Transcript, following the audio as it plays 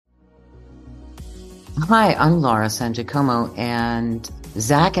Hi, I'm Laura San Giacomo, and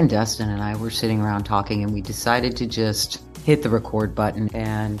Zach and Dustin and I were sitting around talking, and we decided to just hit the record button,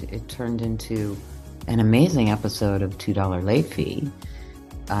 and it turned into an amazing episode of $2 Late Fee.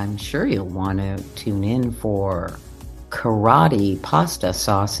 I'm sure you'll want to tune in for karate pasta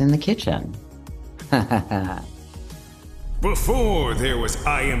sauce in the kitchen. Before there was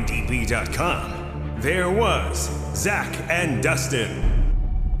IMDb.com, there was Zach and Dustin.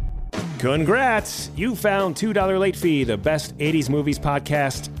 Congrats! You found $2 Late Fee, the best 80s movies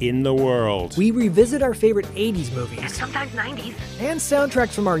podcast in the world. We revisit our favorite 80s movies. And sometimes 90s. And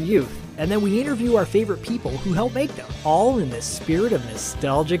soundtracks from our youth. And then we interview our favorite people who helped make them. All in the spirit of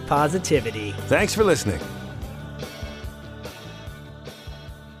nostalgic positivity. Thanks for listening.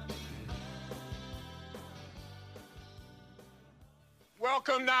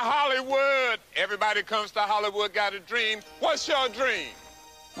 Welcome to Hollywood. Everybody comes to Hollywood, got a dream. What's your dream?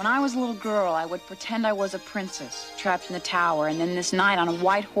 When I was a little girl, I would pretend I was a princess trapped in the tower, and then this knight on a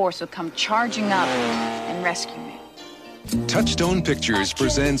white horse would come charging up and rescue me. Touchstone Pictures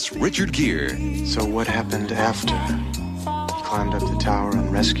presents Richard Gere. So what happened after? He climbed up the tower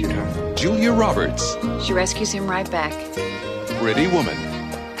and rescued her. Julia Roberts. She rescues him right back. Pretty Woman.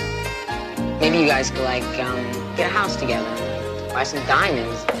 Maybe you guys could, get a house together. Buy some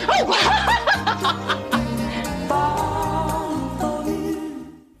diamonds.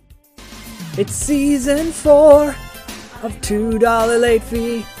 It's season 4 of $2 Late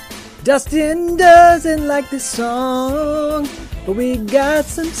Fee. Dustin doesn't like this song, but we got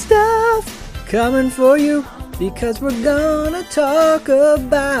some stuff coming for you because we're gonna talk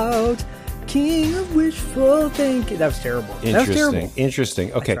about King of Wishful Thinking. That was terrible.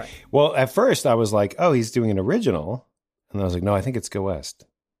 Interesting. Okay. Right. Well, at first I was like, oh, he's doing an original. And I was like, no, I think it's Go West.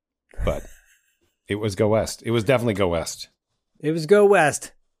 But it was Go West. It was definitely Go West. It was Go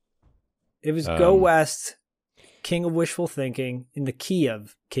West. It was Go West, King of Wishful Thinking, in the key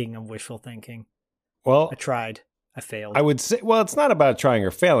of King of Wishful Thinking. Well, I tried. I failed. I would say, well, it's not about trying or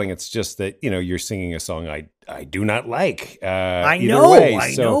failing. It's just that, you're singing a song I do not like. I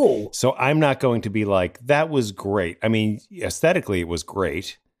know. So I'm not going to be like, that was great. I mean, aesthetically, it was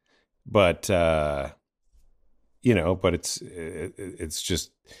great. But, but it's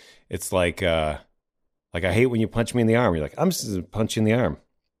just, it's like I hate when you punch me in the arm. You're like, I'm just going to punch you in the arm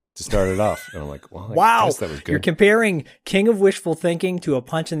to start it off. And I'm like, well, I guess that was good. You're comparing King of Wishful Thinking to a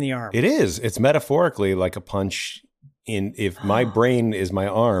punch in the arm. It is. It's metaphorically like a punch in, if my brain is my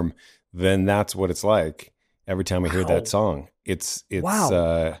arm, then that's what it's like every time I hear that song. It's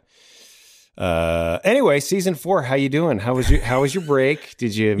wow. Anyway, season 4, how you doing? How was your break?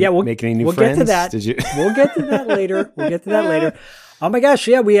 Did you make any new friends? We'll get to that. Did you? We'll get to that later. Oh my gosh,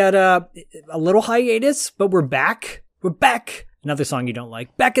 yeah, we had a little hiatus, but we're back. We're back. Another song you don't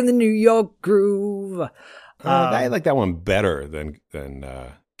like. Back in the New York groove. I like that one better than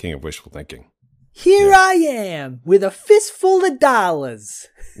King of Wishful Thinking. Here I am with a fistful of dollars.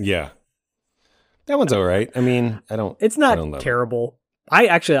 Yeah. That one's all right. I mean, It's not terrible.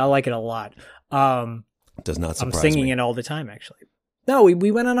 I like it a lot. It does not surprise me. I'm singing it all the time, actually. No, we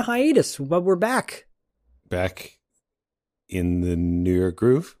went on a hiatus, but we're back. Back in the New York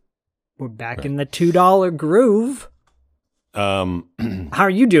groove? We're back in the $2 groove. How are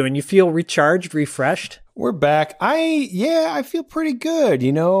you doing? You feel recharged, refreshed? We're back. I feel pretty good.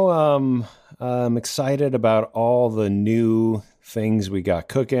 I'm excited about all the new things we got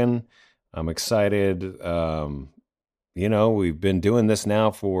cooking. I'm excited. We've been doing this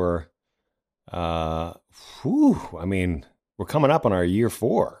now for, we're coming up on our year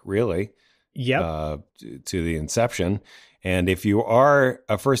 4, really. Yep. To the inception. And if you are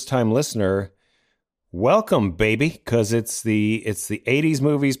a first-time listener, welcome, baby, because it's the 80s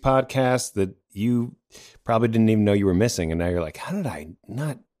movies podcast that you probably didn't even know you were missing. And now you're like, how did I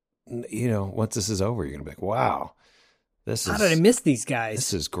not, once this is over, you're going to be like, wow, how did I miss these guys?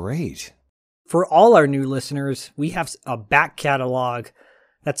 This is great. For all our new listeners, we have a back catalog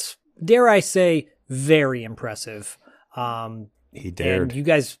that's, dare I say, very impressive. He dared. And you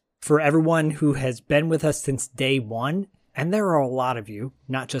guys, for everyone who has been with us since day 1, and there are a lot of you,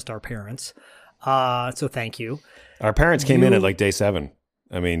 not just our parents. So thank you. Our parents came in at like day 7.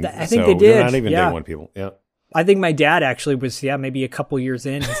 I mean, I think they did. They're not even day 1 people. Yeah. I think my dad actually was, maybe a couple years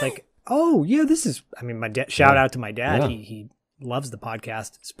in. He's like, oh yeah, this is, my dad, shout out to my dad. Yeah. He loves the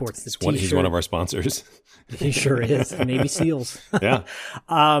podcast, sports the t-shirt. He's one of our sponsors. He sure is. Navy SEALs. Yeah.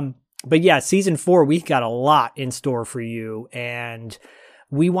 But yeah, season 4, we got a lot in store for you. And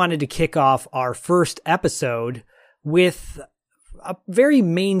we wanted to kick off our first episode with a very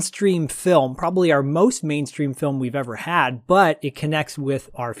mainstream film, probably our most mainstream film we've ever had, but it connects with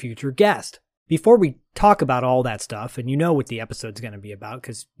our future guest before we talk about all that stuff, and you know what the episode's going to be about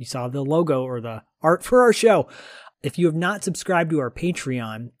because you saw the logo or the art for our show, if you have not subscribed to our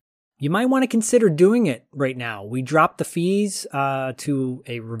Patreon, you might want to consider doing it right now. We dropped the fees to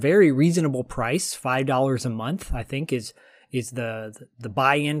a very reasonable price. $5 a month, I think, is the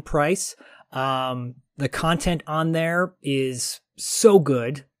buy-in price. The content on there is so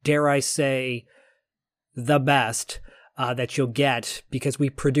good, dare I say, the best that you'll get because we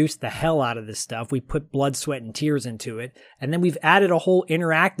produced the hell out of this stuff. We put blood, sweat, and tears into it. And then we've added a whole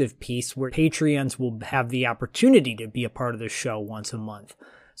interactive piece where Patreons will have the opportunity to be a part of the show once a month.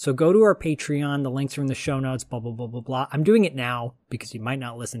 So go to our Patreon. The links are in the show notes, blah, blah, blah, blah, blah. I'm doing it now because you might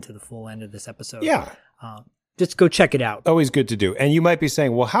not listen to the full end of this episode. Yeah. Just go check it out. Always good to do. And you might be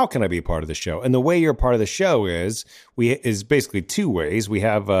saying, well, how can I be a part of the show? And the way you're a part of the show is basically two ways. We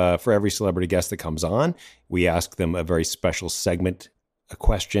have, for every celebrity guest that comes on, we ask them a very special segment, a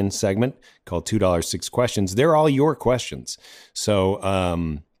question segment called $2 6 Questions. They're all your questions.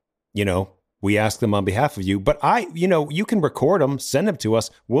 So, we ask them on behalf of you. But you can record them, send them to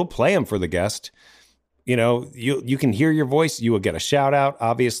us. We'll play them for the guest. You can hear your voice. You will get a shout out,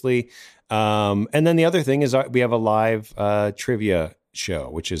 obviously. And then the other thing is we have a live trivia show,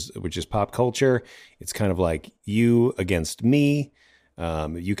 which is pop culture. It's kind of like you against me.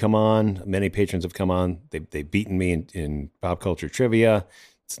 You come on. Many patrons have come on. They've beaten me in pop culture trivia.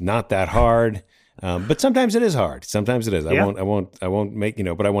 It's not that hard, but sometimes it is hard. Sometimes it is. Yeah. I won't make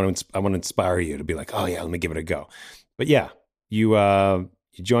but I want to inspire you to be like, oh yeah, let me give it a go. But yeah, you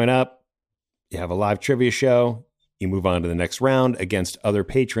join up. You have a live trivia show. You move on to the next round against other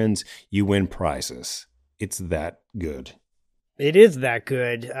patrons. You win prizes. It's that good. It is that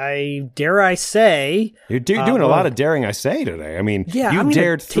good. Dare I say. You're doing a lot of daring I say today. I mean, yeah, you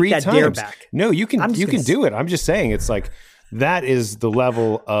dared 3 times. Dare back. No, you can do it. I'm just saying it's like that is the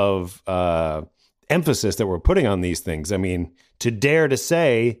level of emphasis that we're putting on these things. I mean, to dare to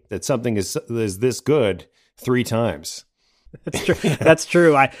say that something is this good 3 times. That's true. That's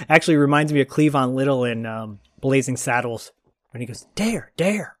true. I actually reminds me of Cleavon Little in Blazing Saddles when he goes, dare.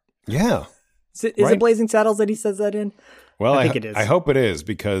 Yeah. Is it Blazing Saddles that he says that in? Well, I think it is. I hope it is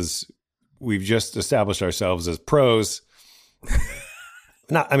because we've just established ourselves as pros.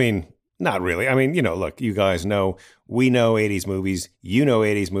 Not really. I mean, look, you guys know, we know 80s movies. You know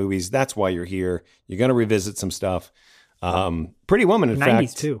 80s movies. That's why you're here. You're going to revisit some stuff. Pretty Woman, in 90s fact.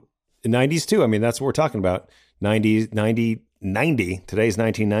 90s too. 90s too. I mean, that's what we're talking about. 90, today's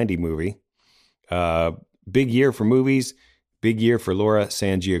 1990 movie. Big year for movies. Big year for Laura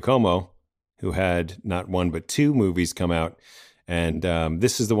San Giacomo, who had not 1 but 2 movies come out. And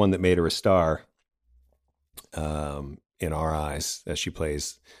this is the one that made her a star in our eyes, as she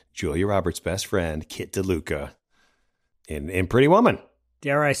plays Julia Roberts' best friend, Kit DeLuca, in Pretty Woman.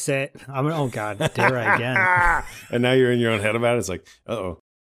 Dare I say? Oh God, dare I again? And now you're in your own head about it. It's like, uh-oh.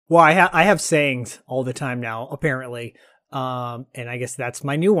 Well, I have sayings all the time now, apparently, and I guess that's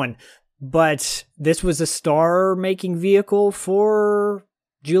my new one. But this was a star-making vehicle for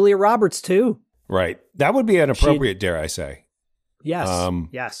Julia Roberts too. Right, that would be an appropriate, dare I say? Yes,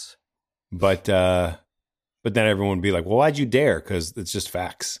 yes. But then everyone would be like, "Well, why'd you dare?" Because it's just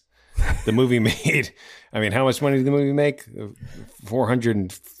facts. The movie made. I mean, how much money did the movie make?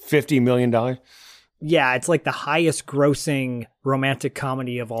 $450 million. Yeah, it's like the highest grossing romantic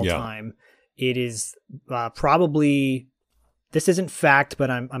comedy of all time. It is probably, this isn't fact, but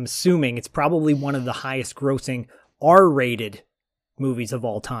I'm assuming it's probably one of the highest grossing R-rated movies of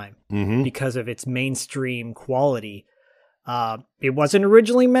all time because of its mainstream quality. It wasn't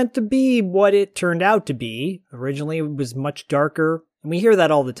originally meant to be what it turned out to be. Originally, it was much darker. And we hear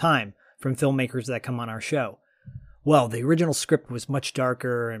that all the time from filmmakers that come on our show. Well, the original script was much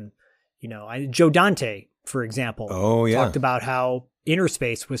darker and Joe Dante, for example, talked about how Inner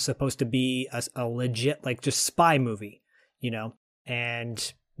Space was supposed to be a legit, like, just spy movie,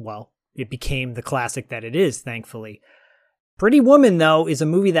 and, well, it became the classic that it is, thankfully. Pretty Woman, though, is a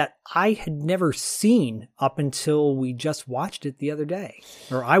movie that I had never seen up until we just watched it the other day,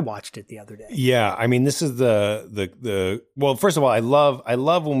 or I watched it the other day. Yeah, I mean, this is the well, first of all, I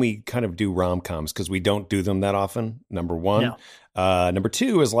love when we kind of do rom-coms because we don't do them that often, number one. No. Number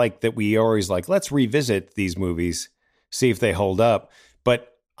two is like that we always like, let's revisit these movies, see if they hold up.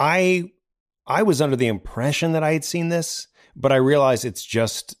 But I was under the impression that I had seen this, but I realized it's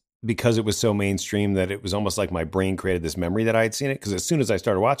just because it was so mainstream that it was almost like my brain created this memory that I had seen it. Because as soon as I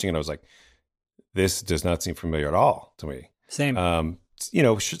started watching it, I was like, this does not seem familiar at all to me. Same.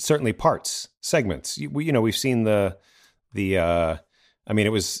 Certainly segments. We've seen the I mean, it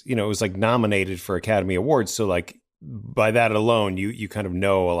was like nominated for Academy Awards. So like by that alone, you kind of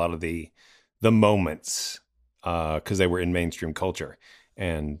know a lot of the the moments because they were in mainstream culture,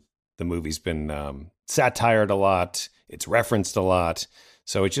 and the movie's been satired a lot. It's referenced a lot,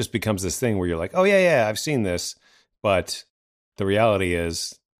 so it just becomes this thing where you're like, oh yeah, I've seen this, but the reality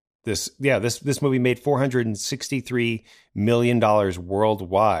is this movie made $463 million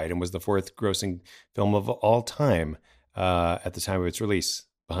worldwide and was the fourth grossing film of all time at the time of its release,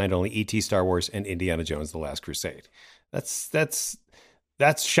 behind only E.T., Star Wars, and Indiana Jones: The Last Crusade. That's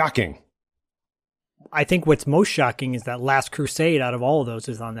shocking. I think what's most shocking is that Last Crusade out of all of those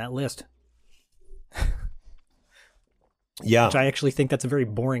is on that list. Yeah. Which I actually think that's a very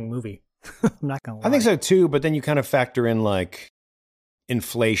boring movie. I'm not going to lie. I think so too, but then you kind of factor in like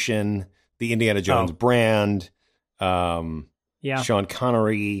inflation, the Indiana Jones brand, Sean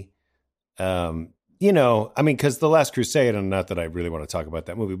Connery, because The Last Crusade, and not that I really want to talk about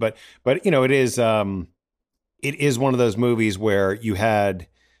that movie, but it is one of those movies where you had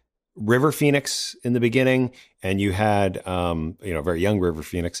River Phoenix in the beginning, and you had very young River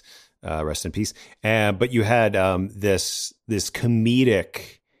Phoenix, rest in peace, but you had this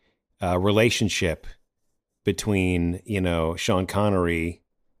comedic relationship between Sean Connery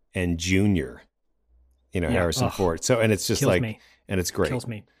and Junior, Harrison Ford. So, and it's just like me. And it's great. Kills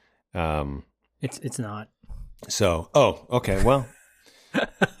me. It's not. So, okay, well.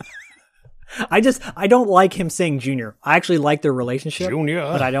 I don't like him saying Junior. I actually like their relationship. Junior.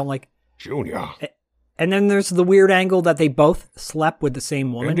 But I don't like Junior. And then there's the weird angle that they both slept with the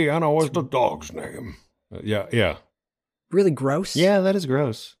same woman. Indiana was the dog's name. Yeah. Really gross. Yeah, that is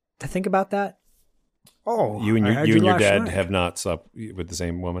gross. To think about that. Oh, you and your dad have not slept with the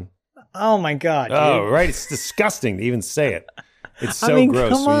same woman. Oh my God. Dude. Oh, right. It's disgusting to even say it. It's so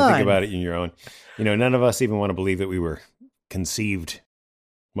gross when you think about it in your own. None of us even want to believe that we were conceived,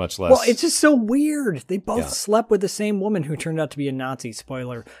 much less. Well, it's just so weird. They both slept with the same woman who turned out to be a Nazi.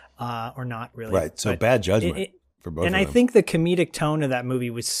 Spoiler, or not really. Right. So bad judgment for both of them. And I think the comedic tone of that movie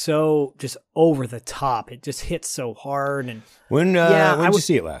was so just over the top. It just hit so hard. And when did you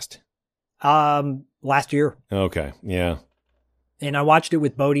see it last? Last year. Okay. Yeah. And I watched it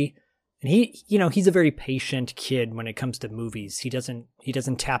with Bodie. And he's a very patient kid when it comes to movies. He doesn't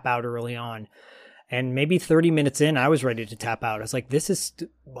tap out early on. And maybe 30 minutes in, I was ready to tap out. I was like,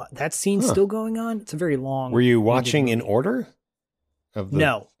 that scene's still going on? It's a very long. Were you watching in order?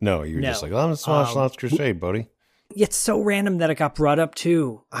 No. No, you were just like, let's watch Last Crusade, buddy. It's so random that it got brought up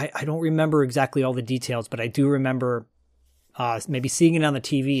too. I don't remember exactly all the details, but I do remember maybe seeing it on the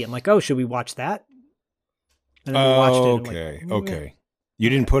TV. I'm like, oh, should we watch that? And then we watched it. Okay.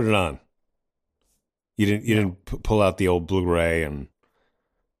 You didn't put it on. You didn't pull out the old Blu-ray and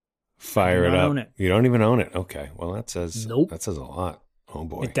fire it up. Own it. You don't even own it. Okay. Well, that says nope. That says a lot. Oh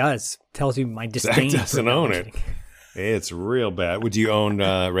boy. It does. Tells you my disdain. Zach doesn't own it. It's real bad. Would you own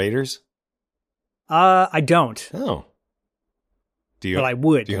Raiders? I don't. Oh. But I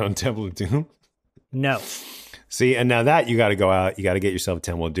would. Do you own Temple of Doom? No. See, and now that you got to go out, you got to get yourself a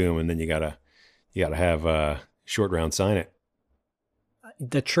Temple of Doom, and then you got to have Short Round sign it.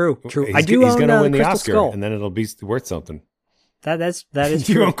 True. He's going to win the Oscar, Skull. And then it'll be worth something. That is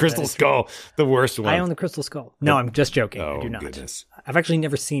you true. own Crystal Skull, the worst one. I own the Crystal Skull. No, I'm just joking. I do not. Goodness. I've actually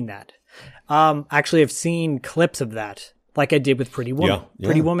never seen that. Actually, I've seen clips of that, like I did with Pretty Woman. Yeah.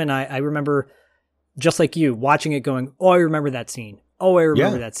 Pretty Woman, I remember, just like you, watching it going, oh, I remember that scene. Oh, I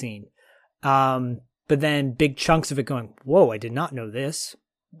remember that scene. But then big chunks of it going, whoa, I did not know this.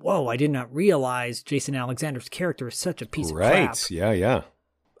 Whoa, I did not realize Jason Alexander's character is such a piece of crap. Right, yeah.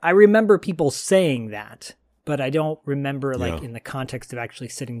 I remember people saying that, but I don't remember in the context of actually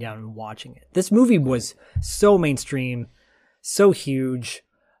sitting down and watching it. This movie was so mainstream, so huge.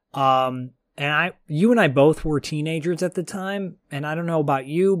 And you and I both were teenagers at the time, and I don't know about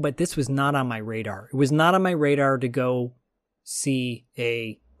you, but this was not on my radar. It was not on my radar to go see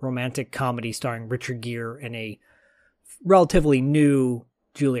a romantic comedy starring Richard Gere and a relatively new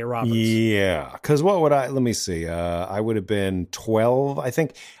Julia Roberts. Yeah, because let me see. I would have been 12, I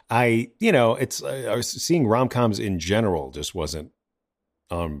think. I was seeing rom-coms in general just wasn't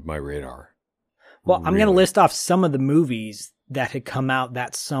on my radar. Well, really. I'm going to list off some of the movies that had come out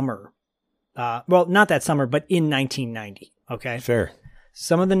that summer. Well, not that summer, but in 1990. Okay. Fair.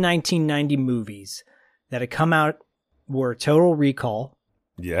 Some of the 1990 movies that had come out were Total Recall.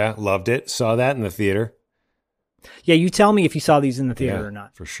 Yeah, loved it. Saw that in the theater. Yeah, you tell me if you saw these in the theater or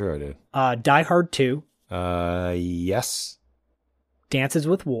not. For sure I did. Die Hard 2. Yes. Dances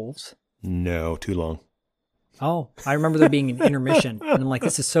with Wolves. No, too long. Oh, I remember there being an intermission. And I'm like,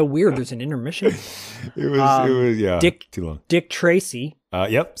 this is so weird. There's an intermission. It was too long. Dick Tracy.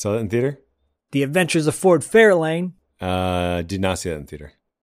 Yep, saw that in theater. The Adventures of Ford Fairlane. Did not see that in theater.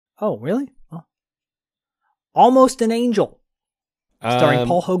 Oh, really? Oh. Almost an Angel, starring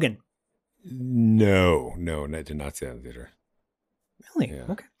Paul Hogan. No, I did not see that in the theater. Really? Yeah.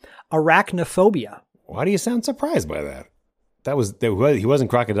 Okay. Arachnophobia. Why do you sound surprised by that? He wasn't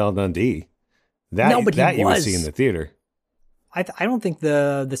Crocodile Dundee. No, but that he you would was. see in the theater. I don't think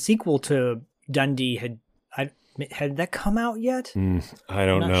the sequel to Dundee had that come out yet? I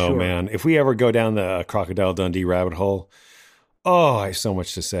don't know, sure. man. If we ever go down the Crocodile Dundee rabbit hole, I have so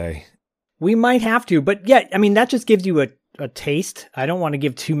much to say. We might have to, but yeah, I mean, that just gives you a taste. I don't want to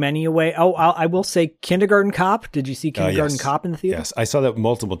give too many away. Oh, I will say Kindergarten Cop. Did you see Kindergarten Yes. Cop in the theater? Yes, I saw that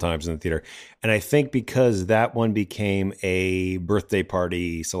multiple times in the theater. And I think because that one became a birthday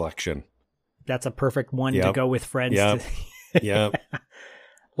party selection. That's a perfect one to go with friends. Yep. Yep.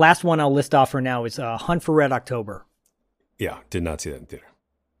 Last one I'll list off for now is Hunt for Red October. Yeah, did not see that in theater.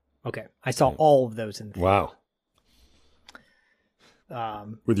 Okay, I saw all of those in the theater. Wow.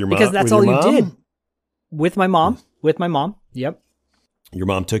 With your mom? Because that's with all your you mom? did. With my mom. With my mom. Yep. Your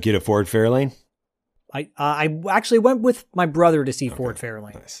mom took you to Ford Fairlane? I actually went with my brother to see Ford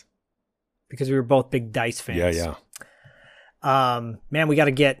Fairlane. Nice. Because we were both big Dice fans. Yeah. Man, we got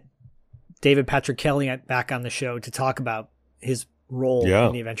to get David Patrick Kelly back on the show to talk about his role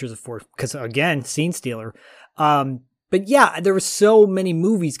in the Adventures of Ford. Because again, scene stealer. But yeah, there were so many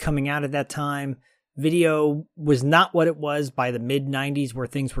movies coming out at that time. Video was not what it was by the mid 90s, where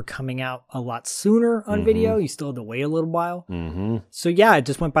things were coming out a lot sooner on video. You still had to wait a little while. So yeah, it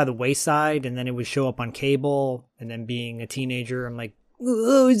just went by the wayside, and then it would show up on cable. And then being a teenager, I'm like,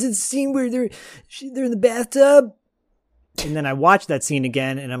 oh, is it the scene where they're in the bathtub? And then I watched that scene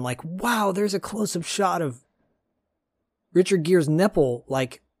again, and I'm like, wow, there's a close-up shot of Richard Gere's nipple,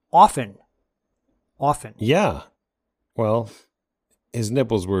 like, often. Yeah. Well, his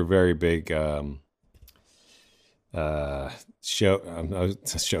nipples were very big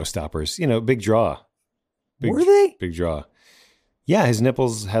showstoppers. You know, big draw. Were they? Big draw. Yeah, his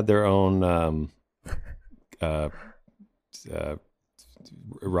nipples had their own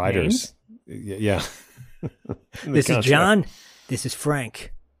riders. Yeah. This is John. This is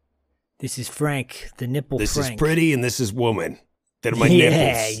Frank. This is Frank, the nipple This Frank. is Pretty, and this is Woman. They're my yeah,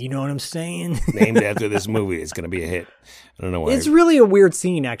 nipples. you know what I'm saying? Named after this movie. It's going to be a hit. I don't know why. It's really a weird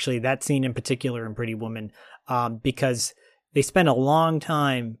scene, actually, that scene in particular in Pretty Woman, because they spend a long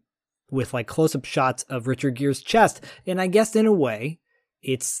time with like close-up shots of Richard Gere's chest. And I guess in a way,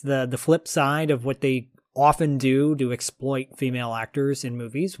 it's the flip side of what they often do to exploit female actors in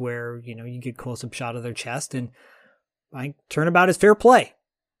movies, where, you know, you get close-up shot of their chest, and I turnabout is fair play.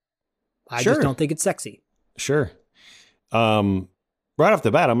 I just don't think it's sexy. Sure. Right off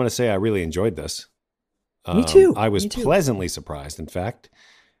the bat, I'm going to say I really enjoyed this. Me too. I was pleasantly surprised, in fact,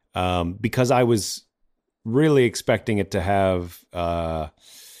 because I was really expecting it to have,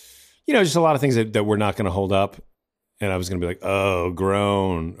 just a lot of things that were not going to hold up. And I was going to be like, oh,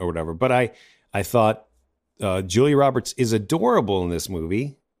 groan or whatever. But I thought Julia Roberts is adorable in this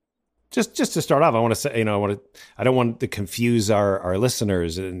movie. Just to start off, I want to say, I don't want to confuse our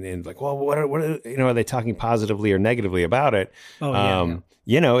listeners and like, well, what are they talking positively or negatively about it? Oh,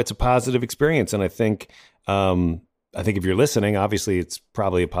 yeah. It's a positive experience. And I think if you're listening, obviously it's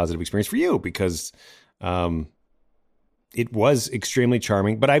probably a positive experience for you, because it was extremely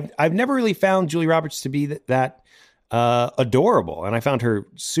charming, but I've never really found Julia Roberts to be that adorable. And I found her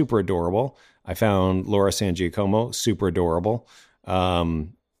super adorable. I found Laura San Giacomo super adorable.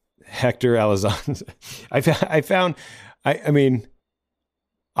 Hector Elizondo. I'll go. I found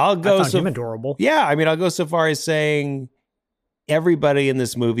him adorable. Yeah, I'll go so far as saying everybody in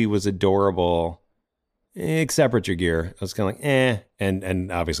this movie was adorable, except Richard Gere. I was kind of like,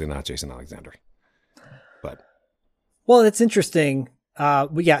 and obviously not Jason Alexander. But well, it's interesting.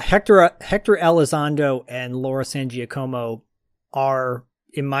 Hector Elizondo and Laura San Giacomo are,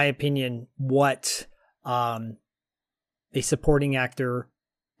 in my opinion, what a supporting actor,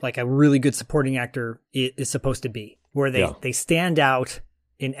 like a really good supporting actor, is supposed to be, where they stand out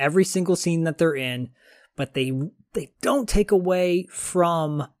in every single scene that they're in, but they don't take away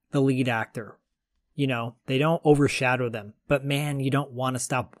from the lead actor. You know, they don't overshadow them, but man, you don't want to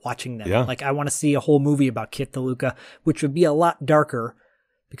stop watching them. Yeah. Like, I want to see a whole movie about Kit DeLuca, which would be a lot darker,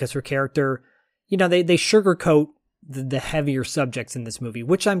 because her character, they sugarcoat the heavier subjects in this movie,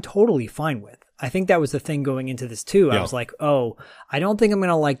 which I'm totally fine with. I think that was the thing going into this too. Yeah. I was like, oh, I don't think I'm going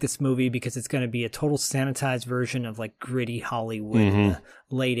to like this movie because it's going to be a total sanitized version of like gritty Hollywood in the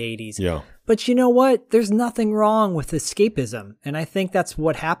late 80s. Yeah. But you know what? There's nothing wrong with escapism. And I think that's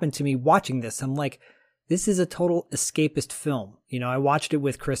what happened to me watching this. I'm like, this is a total escapist film. I watched it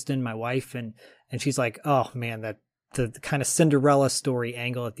with Kristen, my wife, and she's like, oh man, the kind of Cinderella story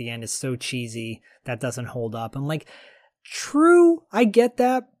angle at the end is so cheesy that doesn't hold up. I'm like, true, I get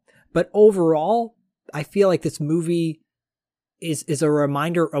that, but overall, I feel like this movie is a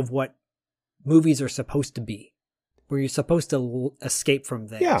reminder of what movies are supposed to be, where you're supposed to escape from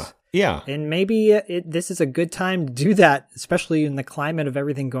things. Yeah. And maybe this is a good time to do that, especially in the climate of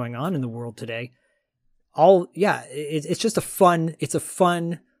everything going on in the world today. It's just a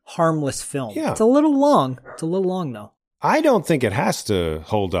fun, harmless film. Yeah. It's a little long. It's a little long though. I don't think it has to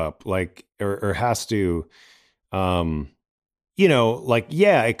hold up, like, or has to,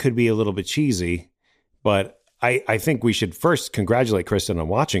 it could be a little bit cheesy, but I think we should first congratulate Kristen on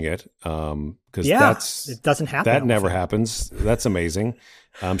watching it. Because it doesn't happen. That never happens. That's amazing.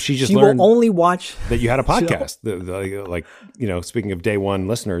 She will learned only watch that you had a podcast. Speaking of day one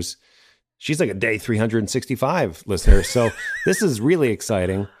listeners, she's like a day 365 listener. So this is really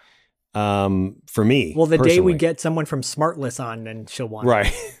exciting for me. Well, the personally. day we get someone from Smartless on, then she'll want right.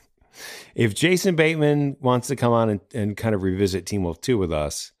 it. If Jason Bateman wants to come on and kind of revisit Teen Wolf 2 with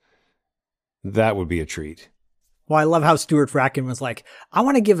us, that would be a treat. Well, I love how Stuart Fracken was like, I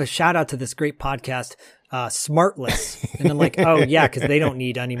want to give a shout out to this great podcast, Smartless. And I'm like, oh, yeah, because they don't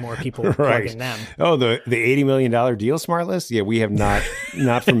need any more people plugging them. Oh, the $80 million deal, Smartless? Yeah, we have not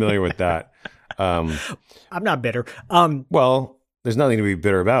familiar with that. I'm not bitter. Well, there's nothing to be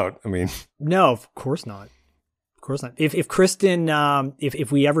bitter about. I mean, no, of course not. Of course not. If Kristen,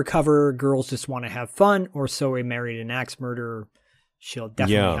 if we ever cover Girls Just Want to Have Fun or So I Married an Axe Murderer, she'll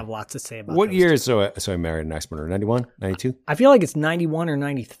definitely have lots to say about what year two. is So I Married an Axe Murderer? 91? 92? I feel like it's 91 or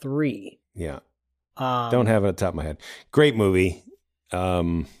 93. Yeah. Don't have it at the top of my head. Great movie.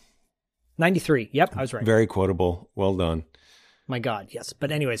 93. Yep, I was right. Very quotable. Well done. My God, yes.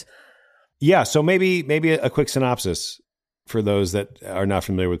 But anyways. Yeah, so maybe a quick synopsis for those that are not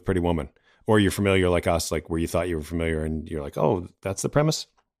familiar with Pretty Woman. Or you're familiar like us, like where you thought you were familiar and you're like, oh, that's the premise?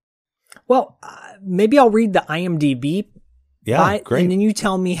 Well, maybe I'll read the IMDb. Yeah, great. And then you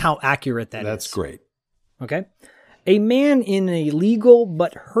tell me how accurate that is. That's great. Okay. A man in a legal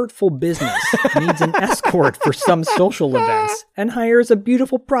but hurtful business needs an escort for some social events and hires a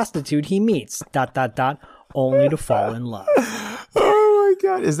beautiful prostitute he meets, ... only to fall in love. Oh my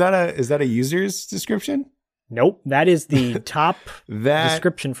God. Is that a user's description? Nope. That is the top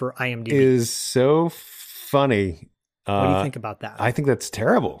description for IMDb. Is so funny. What do you think about that? I think that's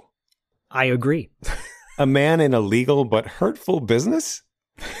terrible. I agree. A man in a legal but hurtful business?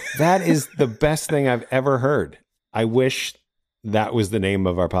 That is the best thing I've ever heard. I wish that was the name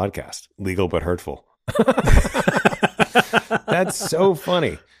of our podcast, Legal but Hurtful. That's so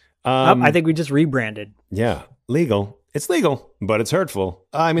funny. I think we just rebranded. Yeah. Legal. It's legal, but it's hurtful.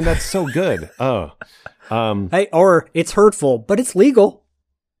 I mean, that's so good. Oh. Hey, or it's hurtful, but it's legal.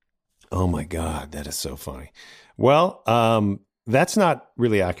 Oh my God. That is so funny. Well, that's not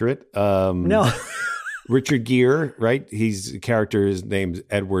really accurate. No. Richard Gere, right? His character's name's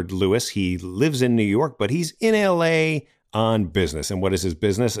Edward Lewis. He lives in New York, but he's in LA on business. And what is his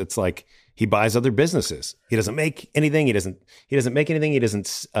business? It's like he buys other businesses. He doesn't make anything. He doesn't make anything. He doesn't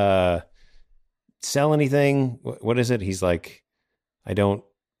sell anything. What is it? He's like, I don't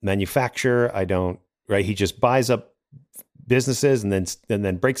manufacture. Right? He just buys up businesses and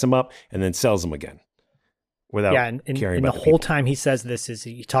then breaks them up and then sells them again without caring about the whole time he says this is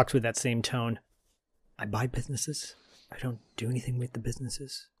he talks with that same tone. I buy businesses. I don't do anything with the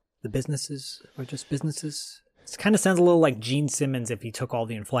businesses. The businesses are just businesses. It kind of sounds a little like Gene Simmons if he took all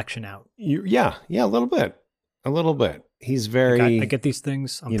the inflection out. Yeah, a little bit. He's very. I get these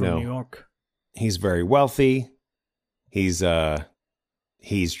things. I'm from New York. He's very wealthy. He's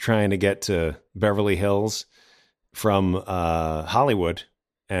trying to get to Beverly Hills from Hollywood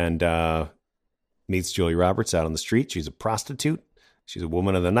and meets Julia Roberts out on the street. She's a prostitute. She's a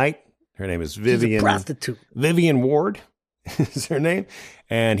woman of the night. Her name is Vivian. She's a prostitute. Vivian Ward is her name.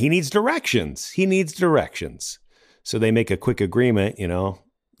 And he needs directions. So they make a quick agreement,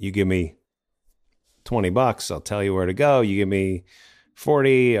 you give me $20, I'll tell you where to go. You give me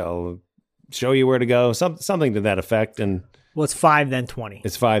 40, I'll show you where to go. Something to that effect. And well, it's 5 then 20.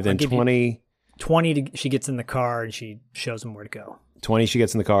 It's 5 then 20. 20 she gets in the car and she shows him where to go. 20 she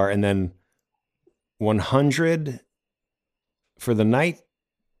gets in the car and then 100 for the night.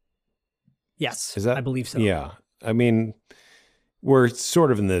 Yes, is that? I believe so. Yeah. I mean, we're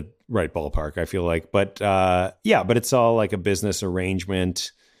sort of in the right ballpark, I feel like. But but it's all like a business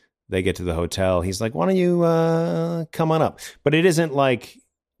arrangement. They get to the hotel. He's like, why don't you come on up? But it isn't like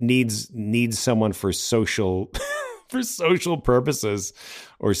needs someone for social for social purposes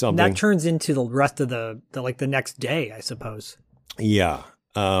or something. And that turns into the rest of the next day, I suppose. Yeah.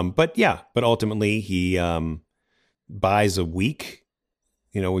 But ultimately he buys a week.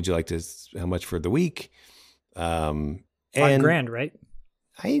 Would you like to, how much for the week? $5,000, right?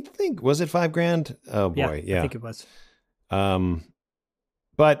 I think, was it $5,000? Oh boy. Yeah. I think it was.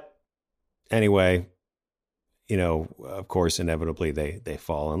 But anyway, of course, inevitably they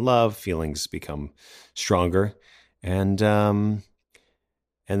fall in love, feelings become stronger. And then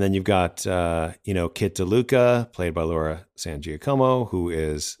you've got, Kit DeLuca, played by Laura San Giacomo, who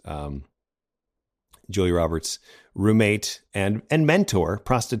is, Julia Roberts' roommate and mentor,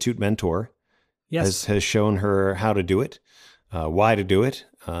 prostitute mentor. Yes. Has shown her how to do it, why to do it.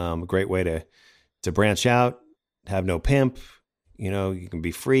 A great way to branch out, have no pimp. You can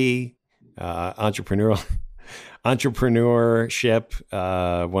be free, entrepreneurship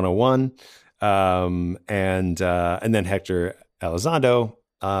 101. And then Hector Elizondo,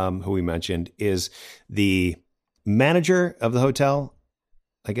 who we mentioned, is the manager of the hotel.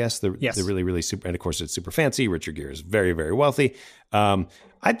 I guess the really, really super, and of course it's super fancy. Richard Gere is very, very wealthy.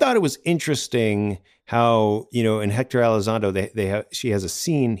 I thought it was interesting how, in Hector Elizondo, he has a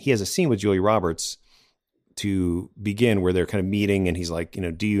scene with Julia Roberts to begin where they're kind of meeting, and he's like,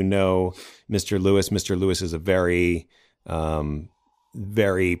 do you know Mr. Lewis? Mr. Lewis is a very,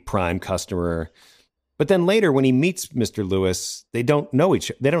 very prime customer. But then later when he meets Mr. Lewis, they don't know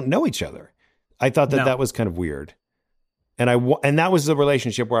each other. I thought that was kind of weird. And that was the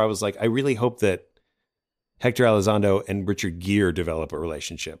relationship where I was like, I really hope that Hector Elizondo and Richard Gere develop a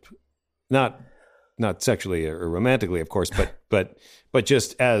relationship, not sexually or romantically, of course, but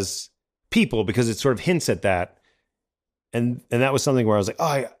just as people, because it sort of hints at that. And that was something where I was like,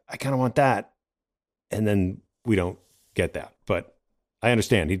 oh, I kind of want that. And then we don't get that, but I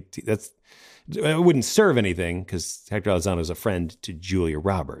understand it wouldn't serve anything because Hector Elizondo is a friend to Julia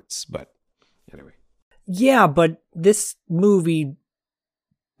Roberts, but anyway. Yeah, but this movie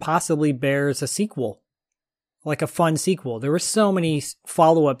possibly bears a sequel, like a fun sequel. There were so many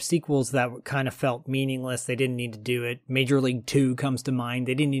follow-up sequels that kind of felt meaningless. They didn't need to do it. Major League 2 comes to mind.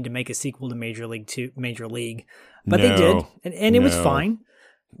 They didn't need to make a sequel to Major League, but they did, and it was fine.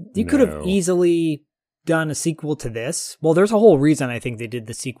 You could have easily done a sequel to this. Well, there's a whole reason I think they did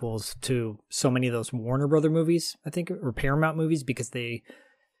the sequels to so many of those Warner Brother movies, I think, or Paramount movies, because they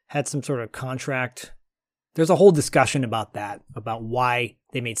had some sort of contract. There's a whole discussion about that, about why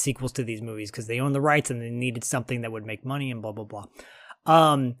they made sequels to these movies, because they own the rights and they needed something that would make money and blah, blah, blah.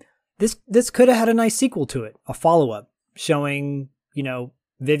 This could have had a nice sequel to it, a follow-up showing,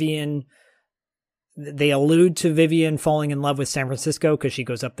 Vivian. They allude to Vivian falling in love with San Francisco because she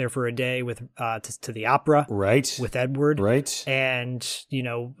goes up there for a day with to the opera, right, with Edward, right, and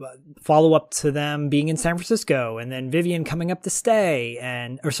follow up to them being in San Francisco, and then Vivian coming up to stay,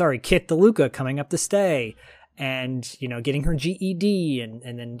 Kit DeLuca coming up to stay, and getting her GED, and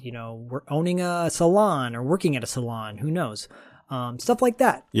then we're owning a salon or working at a salon, who knows, stuff like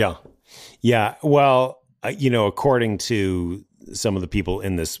that. Yeah. Well, according to some of the people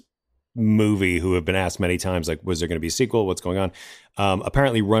in this movie who have been asked many times, like, was there going to be a sequel? What's going on?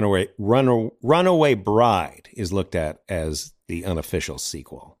 Apparently Runaway Bride is looked at as the unofficial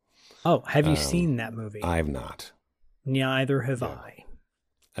sequel. Oh, have you seen that movie? I have not. Neither have I.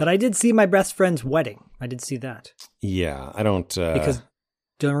 But I did see My Best Friend's Wedding. I did see that. Yeah, I don't because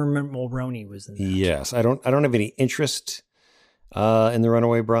Dermot Mulroney was in that. Yes, I don't have any interest in the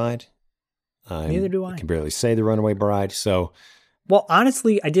Runaway Bride. Neither do I. I can barely say the Runaway Bride, so. Well,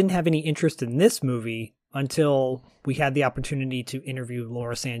 honestly, I didn't have any interest in this movie until we had the opportunity to interview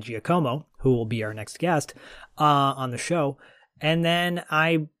Laura San Giacomo, who will be our next guest on the show. And then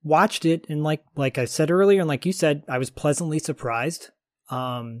I watched it, and like I said earlier, and like you said, I was pleasantly surprised.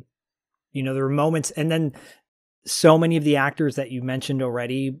 There were moments, and then so many of the actors that you mentioned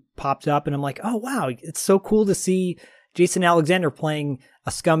already popped up, and I'm like, oh wow, it's so cool to see Jason Alexander playing a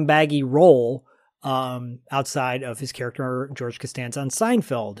scumbaggy role outside of his character George Costanza on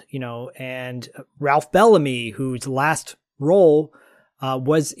Seinfeld, and Ralph Bellamy, whose last role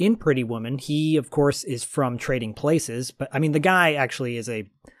was in Pretty Woman. He, of course, is from Trading Places, but I mean, the guy actually is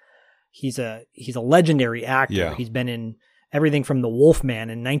he's a legendary actor. Yeah. He's been in everything from The Wolfman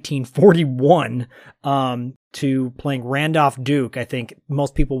in 1941 to playing Randolph Duke. I think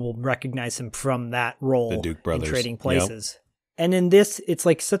most people will recognize him from that role, the Duke brothers, in Trading Places. Yep. And in this, it's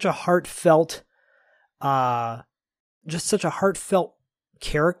like such a heartfelt, just such a heartfelt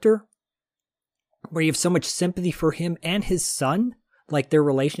character where you have so much sympathy for him and his son, like their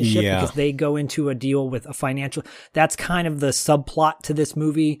relationship, because they go into a deal with a financial. That's kind of the subplot to this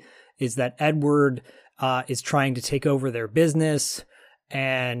movie, is that Edward is trying to take over their business,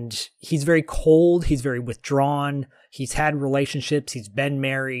 and he's very cold. He's very withdrawn. He's had relationships. He's been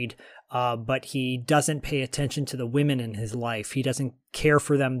married. but he doesn't pay attention to the women in his life. He doesn't care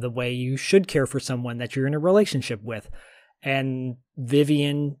for them the way you should care for someone that you're in a relationship with. And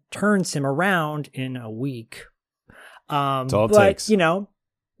Vivian turns him around in a week. That's all it but takes. you know,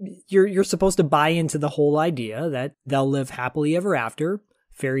 you're supposed to buy into the whole idea that they'll live happily ever after,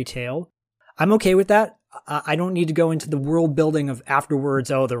 fairy tale. I'm okay with that. I don't need to go into the world building of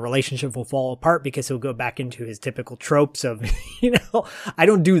afterwards, oh, the relationship will fall apart because he'll go back into his typical tropes of, you know, I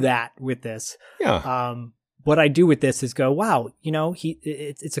don't do that with this. Yeah. What I do with this is go, wow, you know,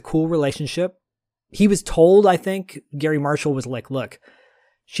 it's a cool relationship. He was told, I think, Gary Marshall was like, look,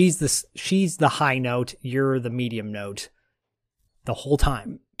 she's the high note, you're the medium note the whole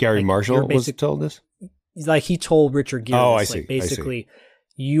time. Gary like, Marshall was told this? Like he told Richard Gere, Oh, I like, see. basically,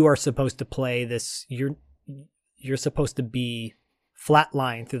 you are supposed to play this, you're supposed to be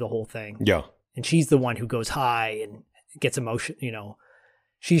flatline through the whole thing. Yeah. And she's the one who goes high and gets emotion, you know.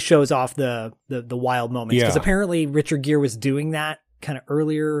 She shows off the wild moments. Because apparently Richard Gere was doing that kind of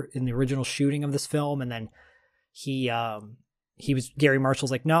earlier in the original shooting of this film, and then he was Gary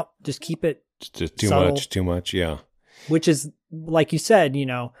Marshall's like, no, just keep it just too subtle. too much, yeah. Which is, like you said, you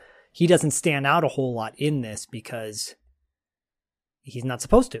know, he doesn't stand out a whole lot in this because he's not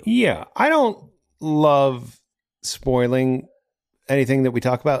supposed to. Yeah, I don't love spoiling anything that we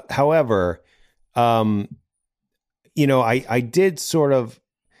talk about. However, you know, I did sort of,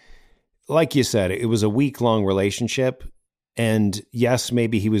 like you said, it was a week-long relationship. And yes,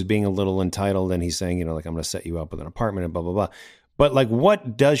 maybe he was being a little entitled and he's saying, you know, like, I'm going to set you up with an apartment and blah, blah, blah. But like,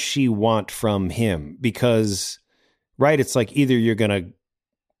 what does she want from him? Because, right, it's like either you're going to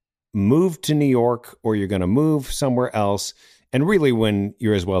move to New York or you're going to move somewhere else. And really, when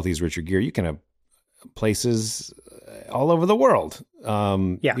you're as wealthy as Richard Gere, you can have places all over the world.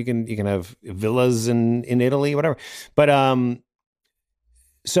 You can have villas in Italy, whatever. But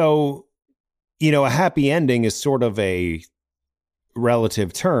so, you know, a happy ending is sort of a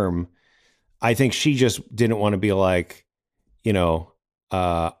relative term. I think she just didn't want to be like, you know,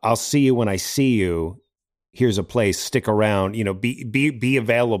 I'll see you when I see you. Here's a place, stick around, you know, be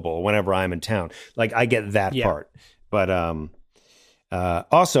available whenever I'm in town. Like, I get that part. But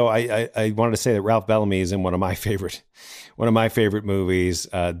also I wanted to say that Ralph Bellamy is in one of my favorite movies,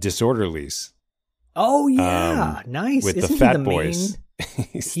 Disorderlies. Oh yeah, nice. With Isn't the Fat he the Boys.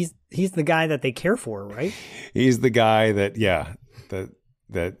 He's the guy that they care for, right? He's the guy that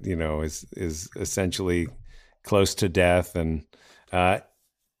that you know is essentially close to death, and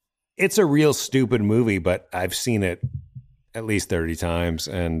it's a real stupid movie, but I've seen it at least 30 times,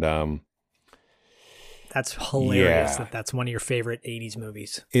 and that's hilarious. That's one of your favorite 80s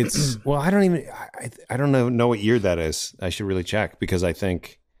movies. It's well, I don't know what year that is. I should really check because I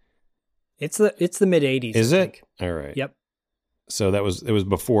think it's the mid 80s. Is it? All right. Yep. So it was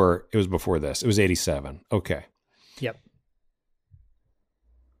before this. It was 87. Okay. Yep.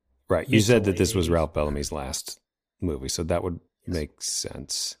 Right. You said that this was Ralph Bellamy's last movie, so that would make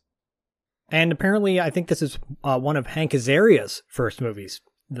sense. And apparently, I think this is one of Hank Azaria's first movies.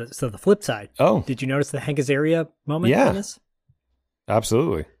 So the flip side. Oh. Did you notice the Hank Azaria moment in this?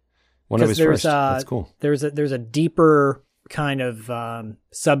 Absolutely. One of his first. That's cool. There's a deeper kind of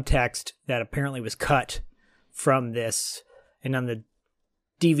subtext that apparently was cut from this. And on the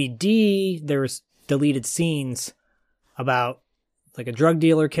DVD, there's deleted scenes about like a drug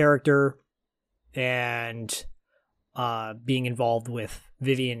dealer character and being involved with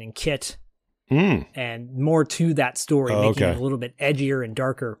Vivian and Kit. And more to that story, making it a little bit edgier and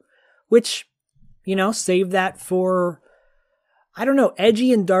darker, which, you know, save that for, I don't know,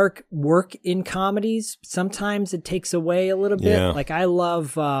 edgy and dark work in comedies. Sometimes it takes away a little bit. Like I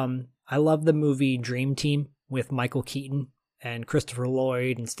love the movie Dream Team with Michael Keaton and Christopher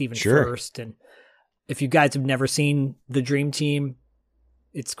Lloyd and Stephen Furst. And if you guys have never seen The Dream Team,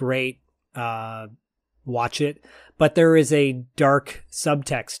 it's great. Watch it. But there is a dark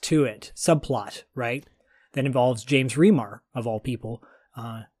subtext to it, subplot, right? That involves James Remar, of all people.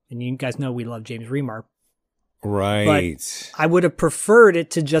 And you guys know we love James Remar. Right. But I would have preferred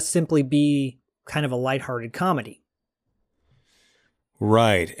it to just simply be kind of a lighthearted comedy.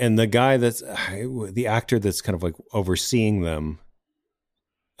 Right. And the guy the actor that's kind of like overseeing them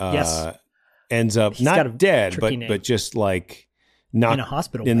ends up He's not dead, but just like not in a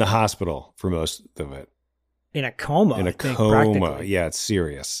hospital. In the hospital for most of it. In a coma. In a coma. Yeah, it's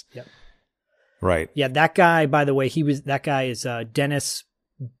serious. Yep. Right. Yeah, that guy, by the way, that guy is Dennis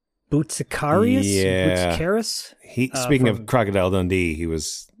Boutsikaris? Yeah. Boutsikaris? Speaking of Crocodile Dundee, he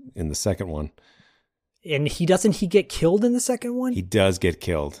was in the second one. And he get killed in the second one? He does get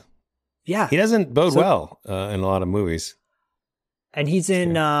killed. Yeah. He doesn't bode well in a lot of movies. And he's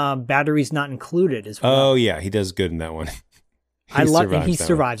in Batteries Not Included as well. Oh yeah, he does good in that one. I love, and he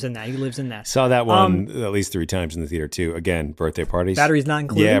survives in that. He lives in that. Saw that one at least 3 times in the theater too. Again, birthday parties. Batteries Not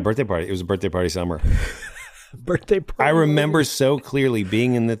Included. Yeah, birthday party. It was a birthday party summer. Birthday party. I remember so clearly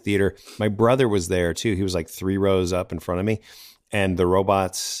being in the theater. My brother was there too. He was like 3 rows up in front of me, and the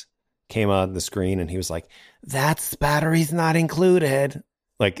robots came on the screen, and he was like, "That's Batteries Not Included."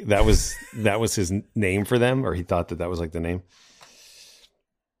 Like that was his name for them, or he thought that was like the name,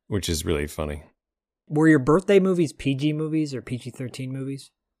 which is really funny. Were your birthday movies PG movies or PG-13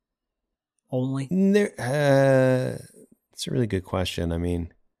 movies? Only? It's a really good question. I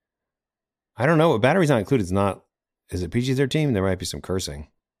mean, I don't know. Batteries Not Included is it PG-13? There might be some cursing.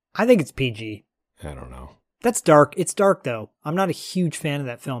 I think it's PG. I don't know. That's dark. It's dark though. I'm not a huge fan of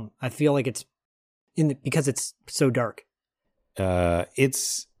that film. I feel like it's because it's so dark.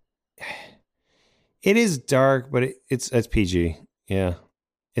 It is dark, but it's PG. Yeah.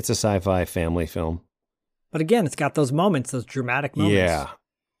 It's a sci-fi family film. But again, it's got those moments, those dramatic moments. Yeah.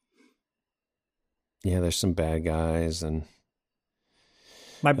 Yeah, there's some bad guys and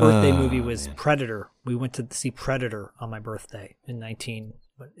my birthday movie was Predator. We went to see Predator on my birthday in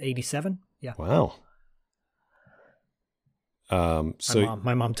 1987. Yeah. Wow. So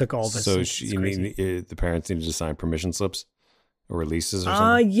my mom took all this. So the parents needed to sign permission slips or releases or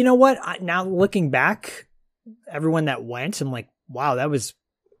something? You know what? Now looking back, everyone that went, I'm like, wow, that was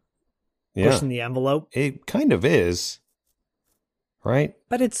pushing the envelope. It kind of is, right?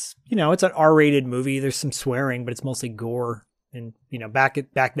 But it's, it's an R-rated movie. There's some swearing, but it's mostly gore. And,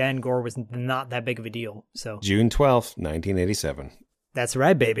 back then, gore was not that big of a deal. So June 12th, 1987. That's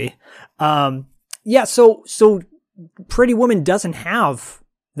right, baby. Yeah, so Pretty Woman doesn't have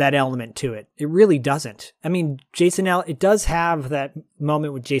that element to it. It really doesn't. I mean, it does have that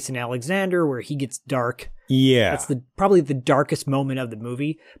moment with Jason Alexander where he gets dark. Yeah. That's probably the darkest moment of the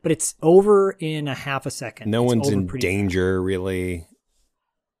movie, but it's over in a half a second. No one's in danger, really.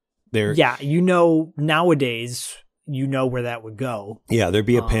 Yeah, nowadays, where that would go. Yeah, there'd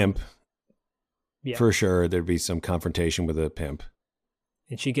be a pimp. Yeah. For sure, there'd be some confrontation with a pimp.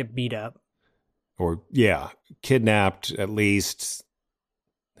 And she'd get beat up. Or, kidnapped at least.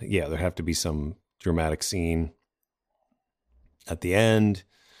 Yeah, there'd have to be some dramatic scene. At the end,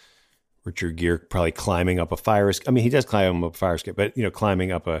 Richard Gere probably climbing up a fire escape. I mean, he does climb up a fire escape, but,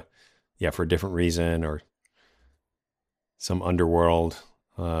 climbing up for a different reason or some underworld.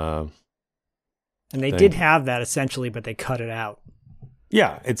 And they did have that essentially, but they cut it out.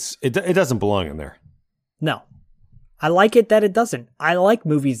 Yeah, it doesn't belong in there. No. I like it that it doesn't. I like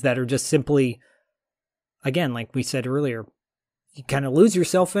movies that are just simply, again, like we said earlier, you kind of lose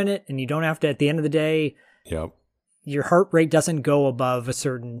yourself in it and you don't have to, at the end of the day, your heart rate doesn't go above a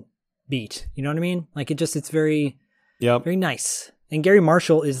certain beat. You know what I mean? Like it's very, very nice. And Gary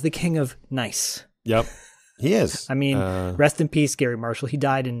Marshall is the king of nice. Yep, he is. I mean, rest in peace, Gary Marshall. He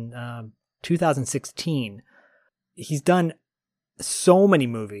died in 2016. He's done so many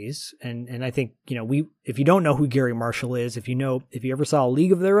movies, and I think if you don't know who Gary Marshall is, if you ever saw A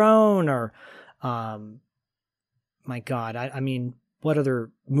League of Their Own or my God, I mean, what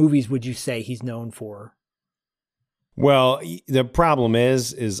other movies would you say he's known for? Well, the problem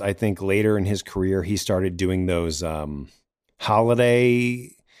is I think later in his career he started doing those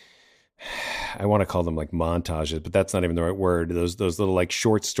holiday, I want to call them like montages, but that's not even the right word. Those little like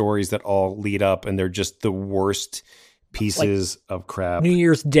short stories that all lead up, and they're just the worst pieces of crap. New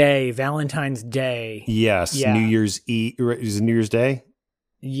Year's Day, Valentine's Day. Yes, yeah. New Year's Eve. Is it New Year's Day?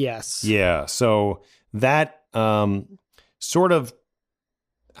 Yes. Yeah. So that sort of,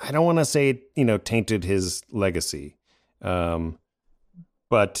 I don't want to say tainted his legacy,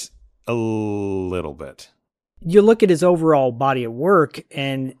 but a little bit. You look at his overall body of work,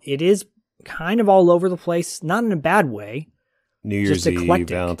 and it is kind of all over the place, not in a bad way. New Year's Eve,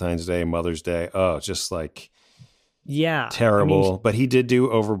 Valentine's Day, Mother's Day. Oh, just like terrible. I mean, but he did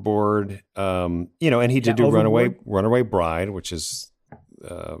do Overboard, and he did do Runaway Bride, which is,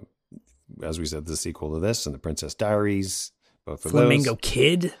 as we said, the sequel to this, and The Princess Diaries. Both of Flamingo those.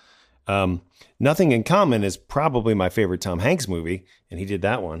 Kid. Nothing in Common is probably my favorite Tom Hanks movie, and he did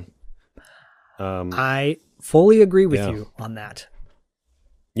that one. I fully agree with you on that.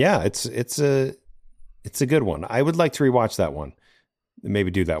 Yeah, it's a good one. I would like to rewatch that one. Maybe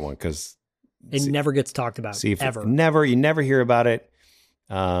do that one because it never gets talked about. Ever. You never hear about it.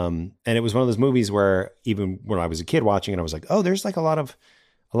 And it was one of those movies where even when I was a kid watching it, I was like, oh, there's like a lot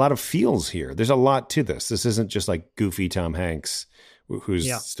of feels here. There's a lot to this. This isn't just like goofy Tom Hanks,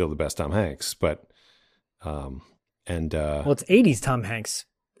 who's still the best Tom Hanks, but well, it's 80s Tom Hanks.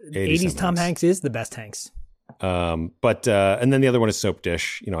 80s Tom Hanks is the best Hanks. But and then the other one is Soap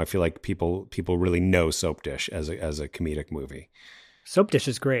Dish. I feel like people really know Soap Dish as a comedic movie. Soap Dish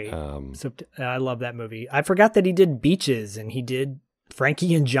is great. I love that movie. I forgot that he did Beaches and he did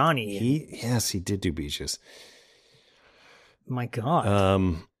Frankie and Johnny. Yes, he did do Beaches. My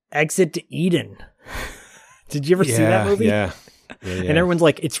God. Exit to Eden. Did you ever see that movie? Yeah. And everyone's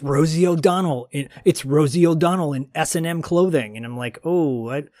like, it's Rosie O'Donnell. It's Rosie O'Donnell in S&M clothing. And I'm like,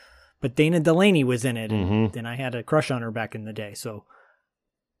 oh, but Dana Delaney was in it. And then I had a crush on her back in the day. So,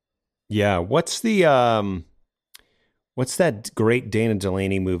 yeah. What's that great Dana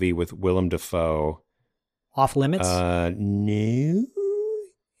Delaney movie with Willem Dafoe? Off Limits? No.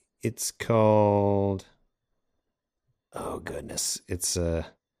 It's called, oh goodness. It's a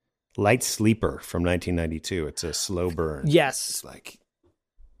Light Sleeper from 1992. It's a slow burn. Yes. It's like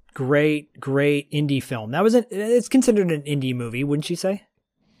great indie film. It's considered an indie movie, wouldn't you say?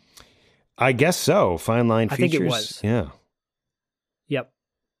 I guess so. Fine Line Features. I think it was. Yeah. Yep.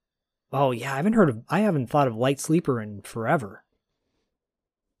 Oh yeah, I haven't thought of Light Sleeper in forever.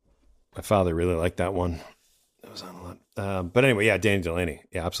 My father really liked that one. That was on a lot. But anyway, yeah, Dana Delaney.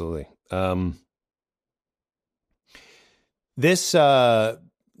 Yeah, absolutely. This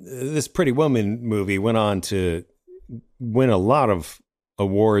Pretty Woman movie went on to win a lot of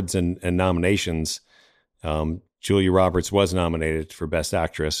awards and nominations. Julia Roberts was nominated for Best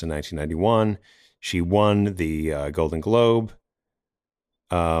Actress in 1991. She won the Golden Globe,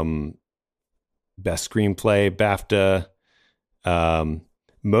 Best Screenplay, BAFTA,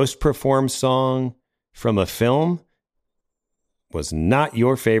 Most Performed Song from a Film was not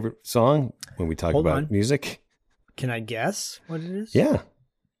your favorite song when we talk about music. Can I guess what it is? Yeah.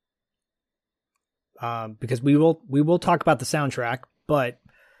 Because we will talk about the soundtrack, but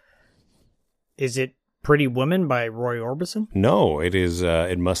is it Pretty Woman by Roy Orbison? No, it is.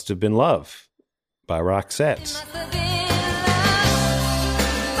 It Must Have Been Love by Roxette.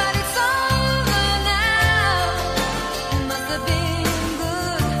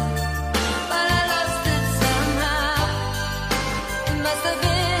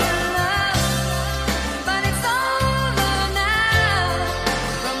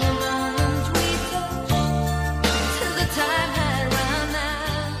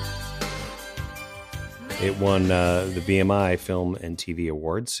 It won the BMI Film and TV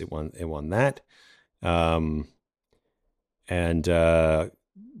Awards. It won that. And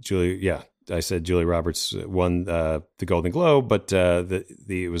Julia Roberts won the Golden Globe, but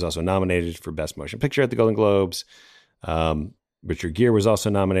it was also nominated for Best Motion Picture at the Golden Globes. Richard Gere was also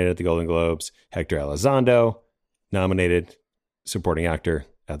nominated at the Golden Globes. Hector Elizondo nominated Supporting Actor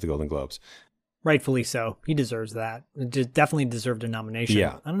at the Golden Globes. Rightfully so. He deserves that. It definitely deserved a nomination.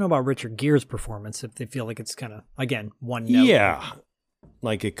 Yeah. I don't know about Richard Gere's performance, if they feel like it's kind of, again, one note. Yeah.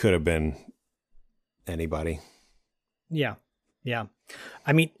 Like it could have been anybody. Yeah. Yeah.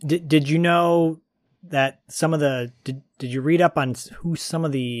 I mean, did you know that did you read up on who some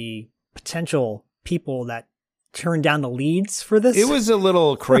of the potential people that turned down the leads for this? It was a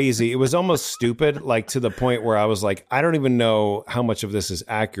little crazy. It was almost stupid, like to the point where I was like, I don't even know how much of this is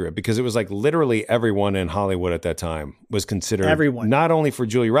accurate, because it was like literally everyone in Hollywood at that time was considered, everyone, not only for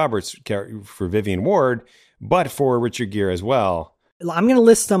Julia Roberts, for Vivian Ward, but for Richard Gere as well. I'm going to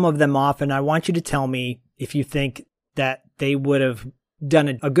list some of them off, and I want you to tell me if you think that they would have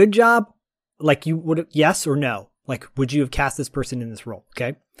done a good job, like you would have, yes or no. Like, would you have cast this person in this role?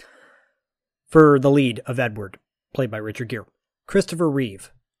 Okay. For the lead of Edward, played by Richard Gere. Christopher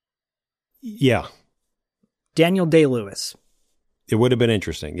Reeve. Yeah. Daniel Day-Lewis. It would have been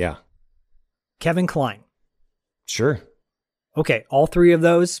interesting, yeah. Kevin Kline. Sure. Okay, all three of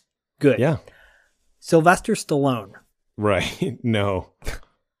those, good. Yeah. Sylvester Stallone. Right, no.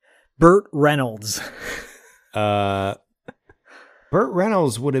 Burt Reynolds. Burt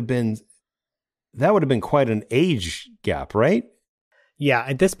Reynolds would have been quite an age gap, right? Yeah,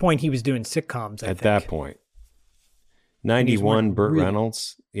 at this point he was doing sitcoms, I think. At that point. 91 Burt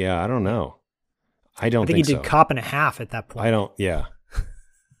Reynolds? Yeah, I don't know. I think he did Cop and a Half at that point. Yeah.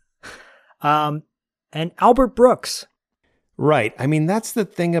 And Albert Brooks. Right. I mean, that's the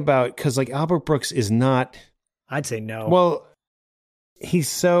thing about, because like Albert Brooks is not. I'd say no. Well, he's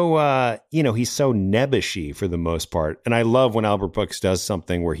so, he's so nebbishy for the most part. And I love when Albert Brooks does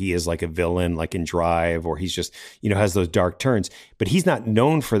something where he is like a villain, like in Drive, or he's just, has those dark turns. But he's not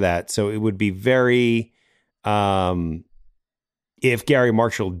known for that. So it would be very, if Gary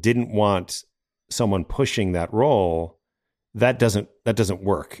Marshall didn't want someone pushing that role, that doesn't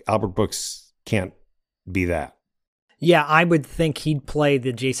work. Albert Brooks can't be that. Yeah, I would think he'd play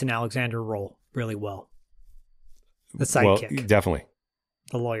the Jason Alexander role really well. The sidekick. Well, definitely.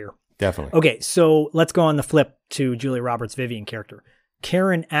 The lawyer. Definitely. Okay, so let's go on the flip to Julia Roberts' Vivian character.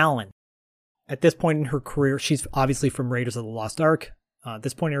 Karen Allen. At this point in her career, she's obviously from Raiders of the Lost Ark. At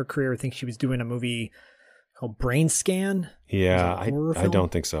this point in her career, I think she was doing a movie called Brain Scan. Yeah, I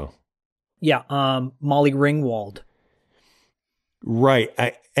don't think so. Yeah, Molly Ringwald. Right.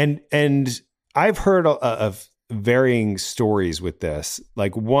 And I've heard of varying stories with this.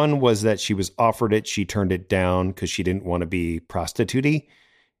 Like, one was that she was offered it, she turned it down because she didn't want to be prostitute-y.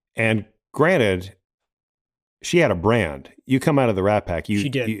 And granted, she had a brand. You come out of the Rat Pack, She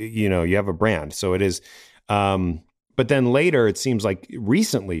did. you have a brand. So it is. But then later, it seems like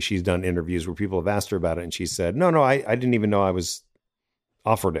recently she's done interviews where people have asked her about it, and she said, "No, I didn't even know I was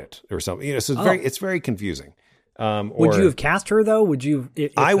offered it or something." So it's very confusing. Would you have cast her though? Would you?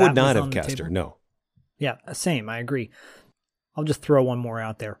 If I would not was have on the cast table? her. No. Yeah, same. I agree. I'll just throw one more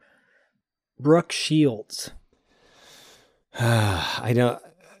out there. Brooke Shields. I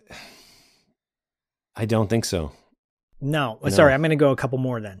don't think so. No. Sorry, I'm going to go a couple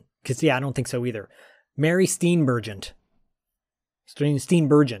more then. Because, I don't think so either. Mary Steenburgen.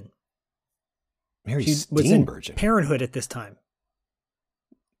 Steenburgen. Mary She was in Steenburgen. Parenthood at this time.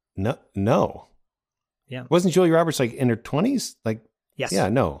 No. Yeah. Wasn't Julia Roberts like in her 20s? Like, Yes. yeah,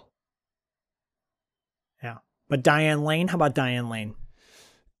 no. Yeah. But Diane Lane, how about Diane Lane?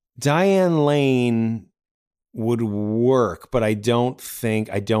 Diane Lane would work, but I don't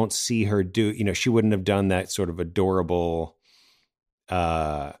see her do, she wouldn't have done that sort of adorable,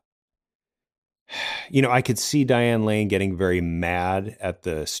 I could see Diane Lane getting very mad at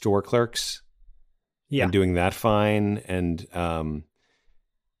the store clerks and doing that fine. And,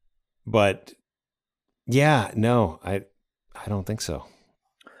 but yeah, no, I don't think so.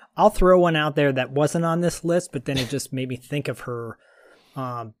 I'll throw one out there that wasn't on this list, but then it just made me think of her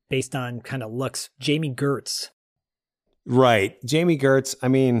based on kind of looks. Jamie Gertz. Right. Jamie Gertz. I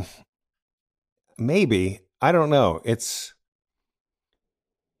mean, maybe. I don't know. It's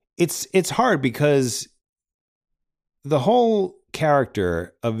hard because the whole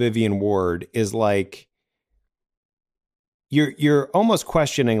character of Vivian Ward is like, you're almost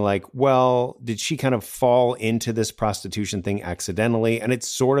questioning like, well, did she kind of fall into this prostitution thing accidentally? And it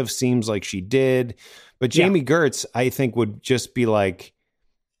sort of seems like she did. But Jamie Gertz, I think, would just be like,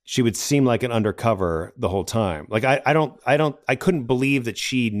 she would seem like an undercover the whole time. Like, I couldn't believe that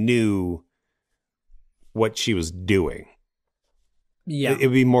she knew what she was doing. Yeah.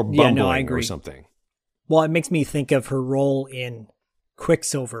 It'd be more bumbling or something. Well, it makes me think of her role in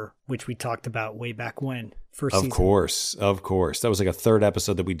Quicksilver, which we talked about way back when. First season. Of course. That was like a third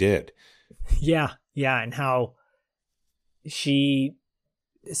episode that we did. Yeah. And how she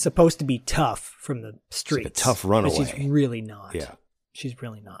is supposed to be tough from the streets. Like a tough runaway. But she's really not. Yeah. She's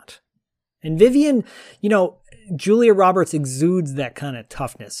really not. And Vivian, Julia Roberts exudes that kind of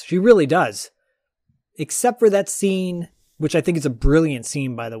toughness. She really does. Except for that scene, which I think is a brilliant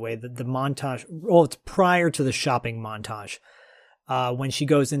scene, by the way, the montage. Oh, it's prior to the shopping montage. When she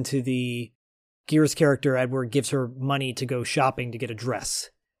goes into the Gere's character, Edward gives her money to go shopping to get a dress.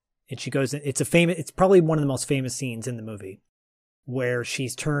 And she goes, it's probably one of the most famous scenes in the movie where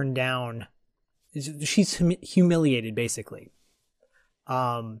she's turned down. She's humiliated, basically.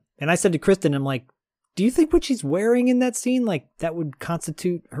 And I said to Kristen, I'm like, do you think what she's wearing in that scene, like that would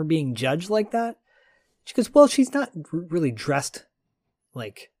constitute her being judged like that? She goes, well, she's not really dressed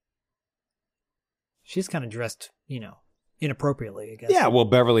like, she's kind of dressed, inappropriately, I guess. Yeah, well,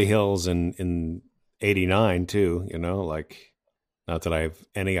 Beverly Hills in 89 too, like, not that I have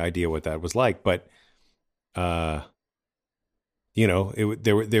any idea what that was like, but it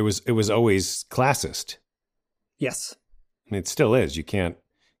was always classist. Yes. I mean, it still is. You can't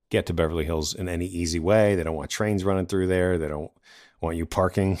get to Beverly Hills in any easy way. They don't want trains running through there. They don't want you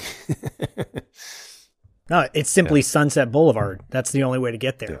parking. No, it's simply Sunset Boulevard. That's the only way to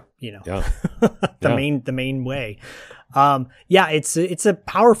get there. Yeah. The main way. It's a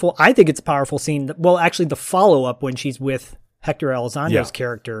powerful. I think it's a powerful scene. Well, actually, the follow up when she's with Hector Elizondo's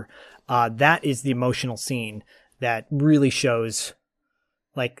character, that is the emotional scene that really shows,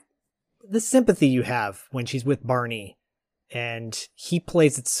 like, the sympathy you have when she's with Barney, and he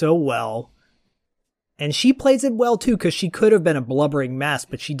plays it so well. And she plays it well too, because she could have been a blubbering mess,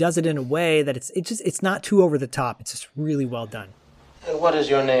 but she does it in a way that it's not too over the top. It's just really well done. And what is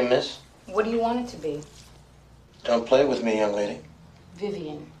your name, miss? What do you want it to be? Don't play with me, young lady.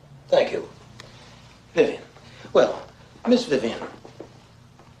 Vivian. Thank you. Vivian. Well, Miss Vivian,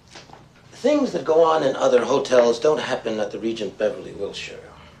 things that go on in other hotels don't happen at the Regent Beverly Wilshire.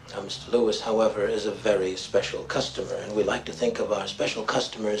 Now, Mr. Lewis, however, is a very special customer, and we like to think of our special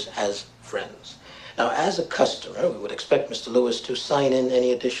customers as friends. Now, as a customer, we would expect Mr. Lewis to sign in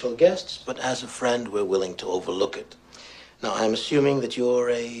any additional guests, but as a friend, we're willing to overlook it. Now, I'm assuming that you're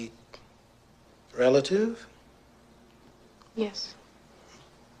a relative? Yes.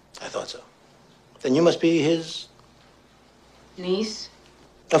 I thought so. Then you must be his... Niece?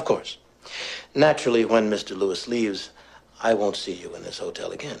 Of course. Naturally, when Mr. Lewis leaves, I won't see you in this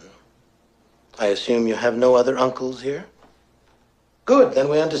hotel again. I assume you have no other uncles here? Good, then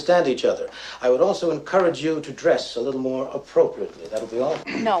we understand each other. I would also encourage you to dress a little more appropriately. That'll be all.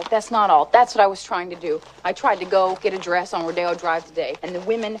 No, that's not all. That's what I was trying to do. I tried to go get a dress on Rodeo Drive today, and the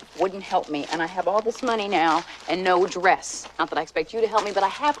women wouldn't help me. And I have all this money now and no dress. Not that I expect you to help me, but I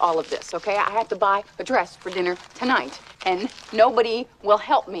have all of this, okay? I have to buy a dress for dinner tonight, and nobody will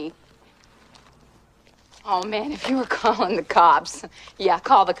help me. Oh, man, if you were calling the cops. Yeah,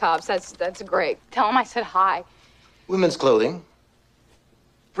 call the cops. That's great. Tell them I said hi. Women's clothing.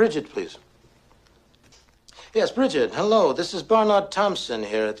 Bridget, please. Yes, Bridget, hello. This is Barnard Thompson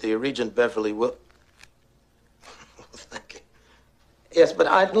here at the Regent Beverly Thank you. Yes, but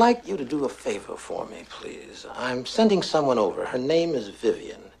I'd like you to do a favor for me, please. I'm sending someone over. Her name is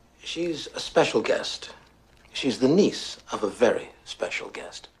Vivian. She's a special guest. She's the niece of a very special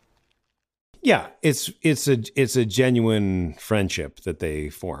guest. Yeah, it's a genuine friendship that they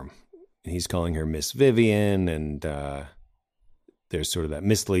form. He's calling her Miss Vivian, and there's sort of that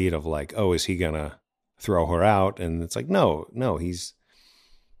mislead of like, oh, is he gonna throw her out? And it's like, no, he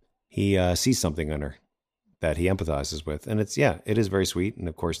sees something in her that he empathizes with, and it is very sweet. And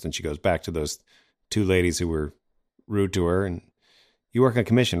of course, then she goes back to those two ladies who were rude to her. And you work on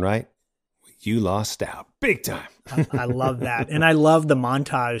commission, right? You lost out big time. I love that, and I love the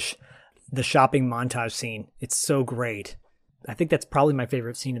montage, the shopping montage scene. It's so great. I think that's probably my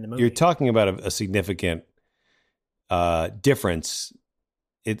favorite scene in the movie. You're talking about a significant difference.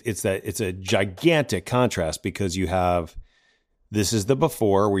 It's a gigantic contrast, because you have, this is the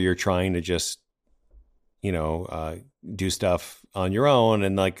before where you're trying to just, do stuff on your own,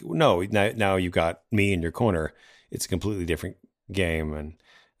 and like, no, now you've got me in your corner. It's a completely different game.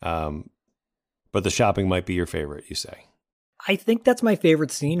 And but the shopping might be your favorite, you say. I think that's my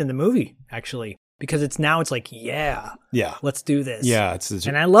favorite scene in the movie, actually, because it's like, yeah, let's do this. Yeah,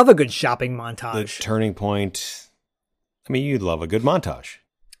 and I love a good shopping montage. The turning point. I mean, you love a good montage.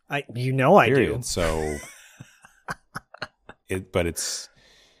 I do. So,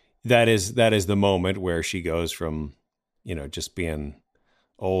 that is the moment where she goes from, just being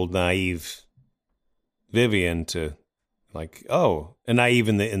old naive Vivian to like, oh, and naive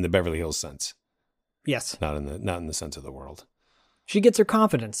in the Beverly Hills sense. Yes, not in the sense of the world. She gets her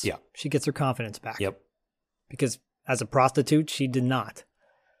confidence. Yeah, she gets her confidence back. Yep. Because as a prostitute, she did not.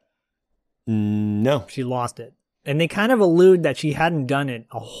 No, she lost it. And they kind of allude that she hadn't done it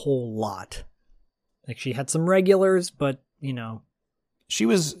a whole lot. Like, she had some regulars, but, She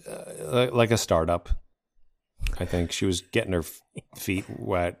was like a startup. I think she was getting her feet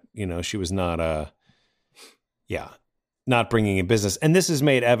wet. She was not not bringing in business. And this is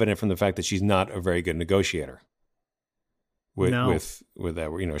made evident from the fact that she's not a very good negotiator. With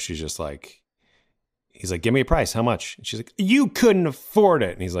that, she's just like, he's like, give me a price. How much? And she's like, you couldn't afford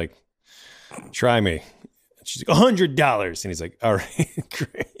it. And he's like, try me. She's like, $100. And he's like, all right,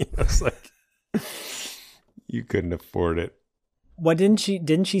 great. It's like, you couldn't afford it. What didn't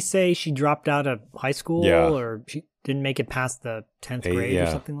she say she dropped out of high school? Yeah. Or she didn't make it past the 10th grade or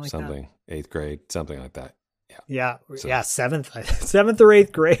something like that? 8th grade, something like that. Yeah. So. Yeah. 7th or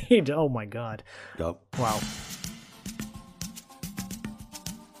 8th grade. Oh my God. Yep. Wow.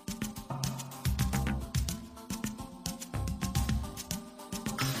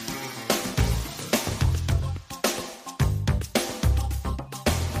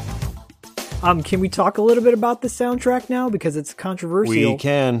 Can we talk a little bit about the soundtrack now? Because it's controversial. We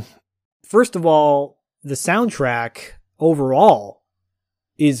can. First of all, the soundtrack overall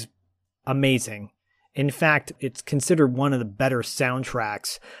is amazing. In fact, it's considered one of the better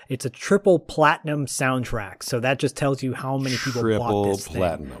soundtracks. It's a triple platinum soundtrack. So that just tells you how many people bought this thing.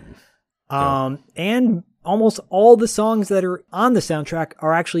 Triple platinum. And almost all the songs that are on the soundtrack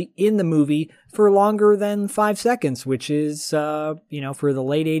are actually in the movie for longer than 5 seconds, which is, for the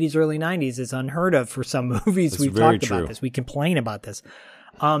late 80s, early 90s is unheard of for some movies. We've talked about this. We complain about this.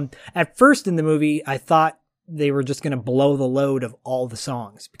 At first in the movie, I thought they were just going to blow the load of all the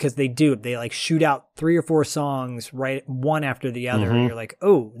songs, because they do. They like shoot out 3 or 4 songs right one after the other. Mm-hmm. And you're like,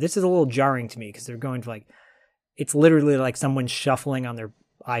 oh, this is a little jarring to me, because they're going to like, it's literally like someone shuffling on their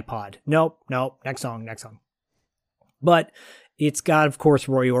iPod. Nope. Next song. But It's got, of course,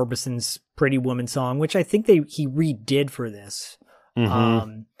 Roy Orbison's Pretty Woman song, which I think he redid for this.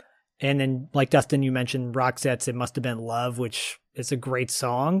 Mm-hmm. And then, like Dustin, you mentioned Roxette's It Must Have Been Love, which is a great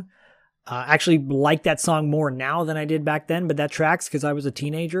song. Actually like that song more now than I did back then, but that tracks because I was a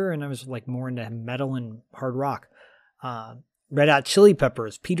teenager and I was like more into metal and hard rock. Red Hot Chili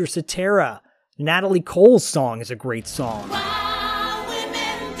Peppers, Peter Cetera, Natalie Cole's song is a great song. What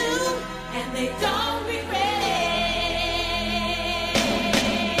women do, and they don't regret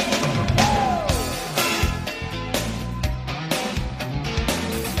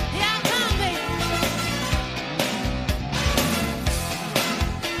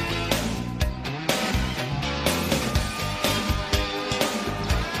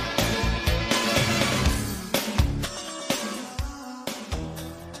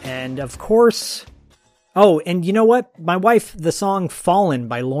And of course, oh, and you know what? My wife, the song Fallen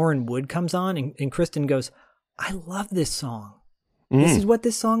by Lauren Wood comes on, and Kristen goes, I love this song. This is what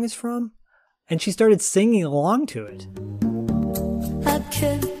this song is from? And she started singing along to it. I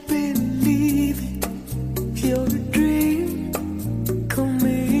can't believe it. You're a dream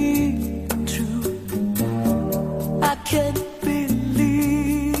coming true. I can't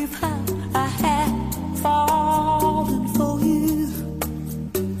believe how I had fallen for you.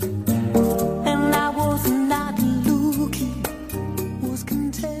 And I was not looking, was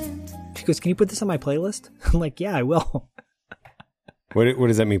content. She goes, can you put this on my playlist? I'm like, yeah, I will. What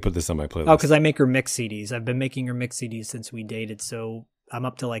does that mean, put this on my playlist? Oh, because I make her mix CDs. I've been making her mix CDs since we dated, so I'm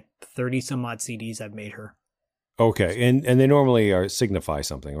up to like 30 some odd CDs I've made her. Okay, and they normally signify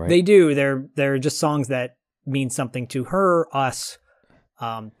something, right? They do. They're just songs that mean something to her, us.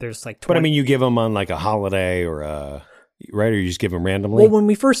 There's like 20. But I mean, you give them on like a holiday or right? Or you just give them randomly? Well, when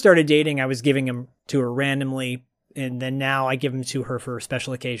we first started dating, I was giving them to her randomly, and then now I give them to her for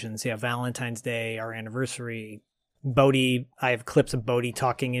special occasions. Yeah, Valentine's Day, our anniversary. Bodhi, I have clips of Bodhi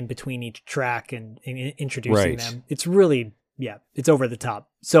talking in between each track and introducing them. It's really, it's over the top.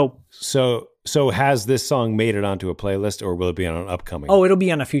 So has this song made it onto a playlist, or will it be on an upcoming? Oh, it'll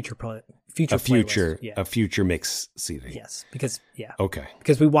be on a future playlist. A future mix CD. Yes, because okay,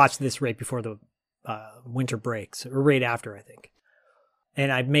 because we watched this right before the winter breaks, or right after, I think.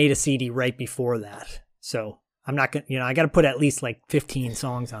 And I made a CD right before that, so I'm not gonna, I got to put at least like 15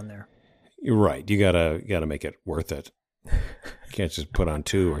 songs on there. You're right. You gotta make it worth it. You can't just put on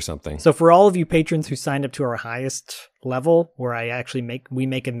 2 or something. So for all of you patrons who signed up to our highest level, where I actually make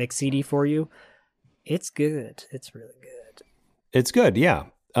a mix CD for you, it's good. It's really good. It's good. Yeah.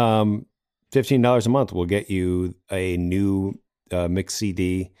 $15 a month will get you a new mix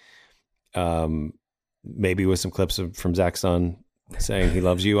CD, maybe with some clips from Zach's son saying he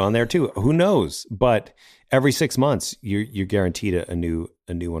loves you on there too. Who knows? But every 6 months, you're guaranteed a new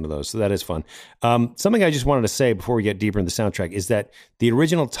one of those. So that is fun. Something I just wanted to say before we get deeper in the soundtrack is that the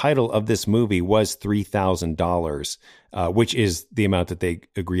original title of this movie was $3,000, which is the amount that they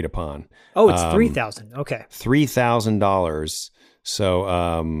agreed upon. Oh, it's $3,000. Okay. $3,000.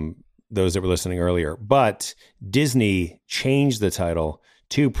 So those that were listening earlier. But Disney changed the title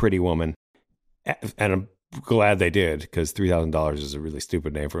to Pretty Woman. And I'm glad they did, because $3,000 is a really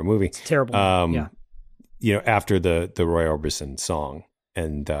stupid name for a movie. It's a terrible. After the Roy Orbison song,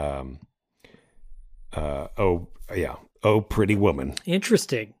 and Pretty Woman.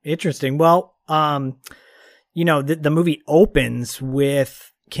 Interesting. Well, the movie opens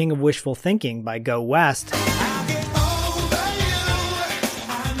with King of Wishful Thinking by Go West.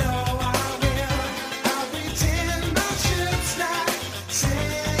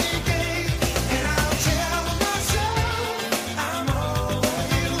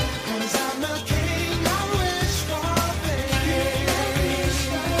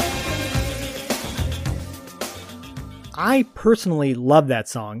 I personally love that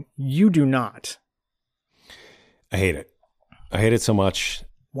song. You do not. I hate it. I hate it so much.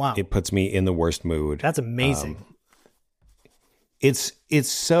 Wow. It puts me in the worst mood. That's amazing. It's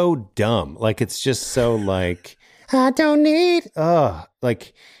so dumb. Like, it's just so like, I don't need, I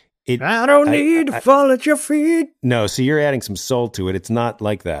don't need to fall at your feet. No, so you're adding some soul to it. It's not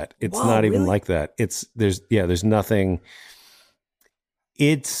like that. It's not even like that. There's nothing.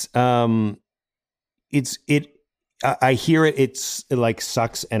 I hear it. It like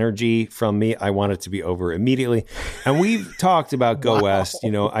sucks energy from me. I want it to be over immediately. And we've talked about Go West.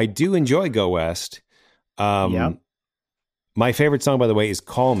 I do enjoy Go West. My favorite song, by the way, is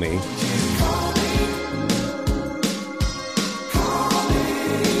Call Me.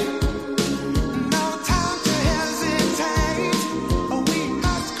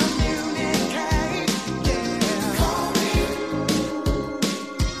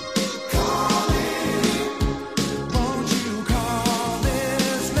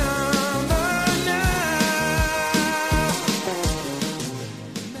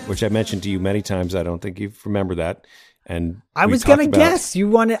 which I mentioned to you many times. I don't think you remember that. And I was going to guess.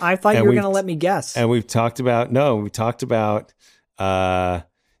 I thought you were going to let me guess. And we've talked about,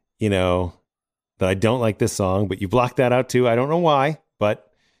 you know, that I don't like this song, but you blocked that out too. I don't know why, but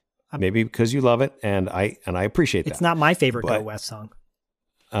maybe because you love it, and I appreciate that. It's not my favorite Go West song.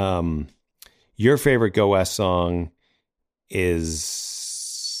 Your favorite Go West song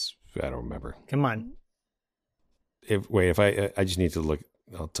is, I don't remember. Come on. If I just need to look,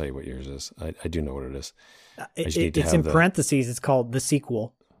 I'll tell you what yours is. I do know what it is. It's in parentheses. It's called The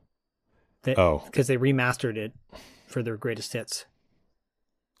Sequel. Because they remastered it for their greatest hits.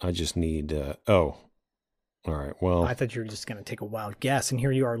 I just need, all right, well. I thought you were just going to take a wild guess, and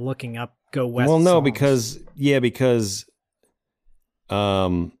here you are looking up Go West Well, no, songs. because,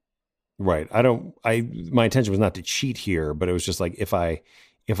 right. My intention was not to cheat here, but it was just like, if I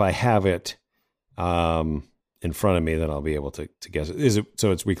have it, in front of me, then I'll be able to guess it.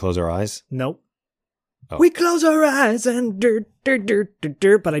 So it's We Close Our Eyes? Nope. Oh. We close our eyes and dirt, dirt, dirt, dirt,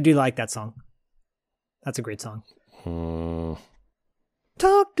 dirt. But I do like that song. That's a great song.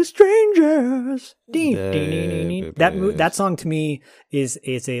 Talk to strangers. That song to me is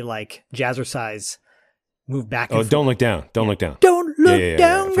a like jazzercise move back. And forth. Don't Look Down. Don't Look Down. Don't look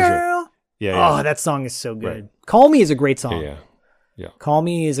down, girl. Sure. Yeah. Oh, that song is so good. Right. Call Me is a great song. Yeah. Call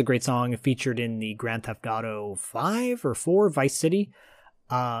Me is a great song. Featured in the Grand Theft Auto 5 or 4 Vice City.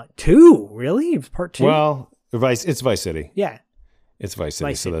 2, really? It was part 2? Well, it's Vice City. Yeah. It's Vice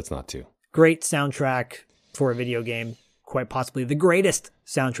City, so that's not 2. Great soundtrack for a video game. Quite possibly the greatest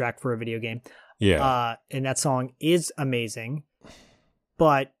soundtrack for a video game. Yeah. And that song is amazing,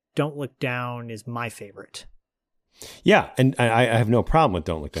 but Don't Look Down is my favorite. Yeah, and I have no problem with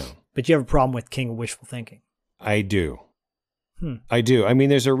Don't Look Down. But you have a problem with King of Wishful Thinking. I do. I do. I mean,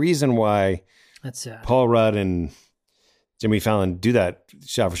 there's a reason why Paul Rudd and Jimmy Fallon do that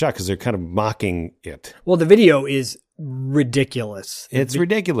shot for shot, because they're kind of mocking it. Well, the video is ridiculous. It's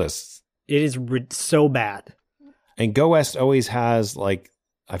ridiculous. It is so bad. And Go West always has, like,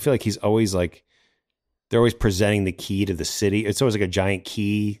 I feel like he's always like, they're always presenting the key to the city. It's always like a giant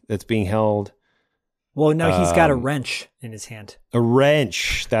key that's being held. Well, no, he's got a wrench in his hand. A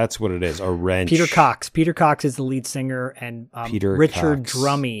wrench. That's what it is. A wrench. Peter Cox. Peter Cox is the lead singer, and Richard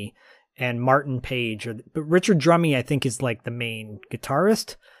Drummey and Martin Page. But Richard Drummey, I think, is like the main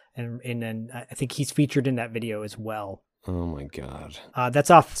guitarist, and then I think he's featured in that video as well. Oh my God.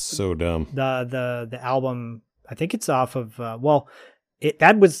 That's off. So dumb. The album. I think it's off of.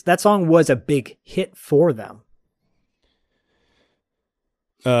 That song was a big hit for them.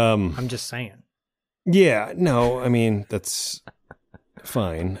 I'm just saying. Yeah, no, I mean, that's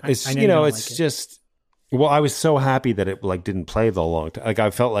fine. It's, I know it's just, well, I was so happy that it like didn't play the long time. Like, I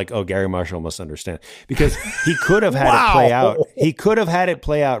felt like, oh, Gary Marshall must understand, because he could have had it play out. He could have had it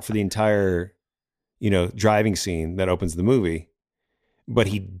play out for the entire, driving scene that opens the movie, but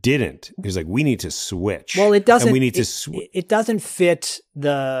he didn't. He was like, we need to switch. Well, it doesn't, and we need it doesn't fit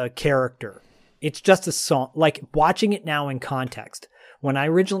the character. It's just a song. Like, watching it now in context, when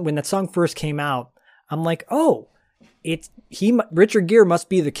that song first came out, I'm like, oh, Richard Gere must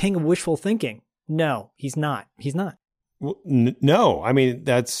be the king of wishful thinking. No, he's not. He's not. Well, no, I mean,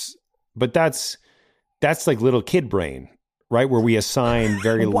 that's like little kid brain, right? Where we assign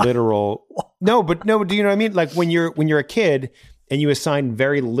very literal. No, but do you know what I mean? Like when you're a kid and you assign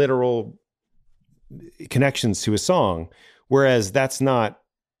very literal connections to a song, whereas that's not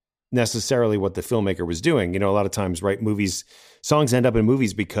necessarily what the filmmaker was doing. A lot of times, right? Songs end up in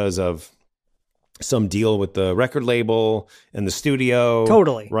movies because of some deal with the record label and the studio.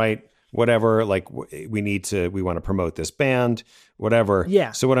 Totally. Right. Whatever. Like we want to promote this band, whatever.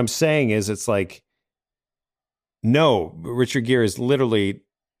 Yeah. So what I'm saying is, it's like, no, Richard Gere is literally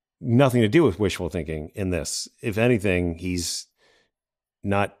nothing to do with wishful thinking in this. If anything, he's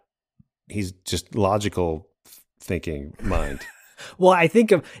just logical thinking mind. Well, I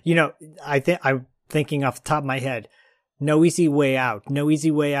think of, I'm thinking off the top of my head, No Easy Way Out. No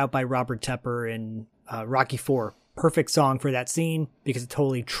Easy Way Out by Robert Tepper in Rocky IV. Perfect song for that scene because it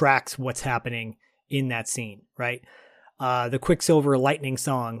totally tracks what's happening in that scene, right? The Quicksilver Lightning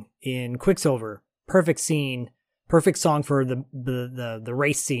song in Quicksilver. Perfect scene. Perfect song for the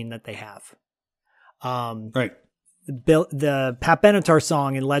race scene that they have. Right. The Pat Benatar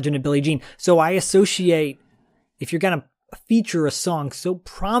song in Legend of Billie Jean. So I associate, if you're going to feature a song so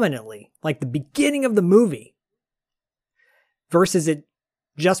prominently, like the beginning of the movie, versus it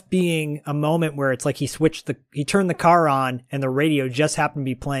just being a moment where it's like he turned the car on and the radio just happened to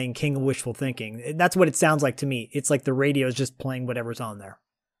be playing King of Wishful Thinking. That's what it sounds like to me. It's like the radio is just playing whatever's on there.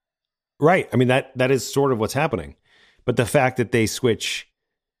 Right. I mean, that is sort of what's happening. But the fact that they switch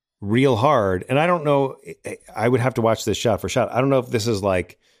real hard. And I don't know, I would have to watch this shot for shot. I don't know if this is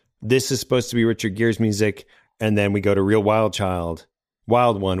like, this is supposed to be Richard Gere's music, and then we go to Real Wild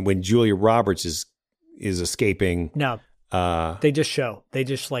One when Julia Roberts is escaping. No. They just show. They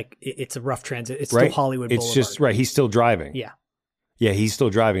just like, it's a rough transit. It's right? still Hollywood Boulevard. It's just, right, he's still driving. Yeah. Yeah, he's still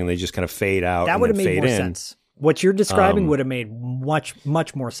driving, and they just kind of fade out. That would have made more sense. What you're describing would have made much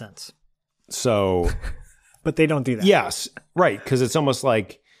more sense. So... But they don't do that. Yes, right, because it's almost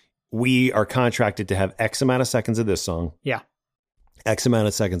like we are contracted to have X amount of seconds of this song. Yeah. X amount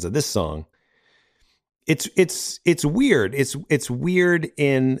of seconds of this song. It's weird. It's weird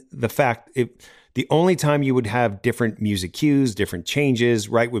in the fact the only time you would have different music cues, different changes,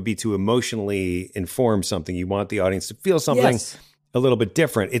 right, would be to emotionally inform something. You want the audience to feel something a little bit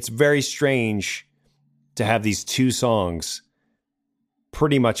different. It's very strange to have these two songs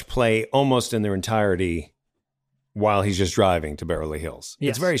pretty much play almost in their entirety while he's just driving to Beverly Hills. Yes.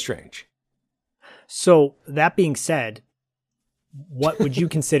 It's very strange. So that being said, what would you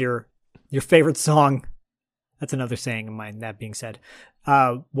consider your favorite song? That's another saying of mine, that being said.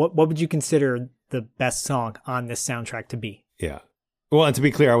 What would you consider the best song on this soundtrack to be? Yeah. Well, and to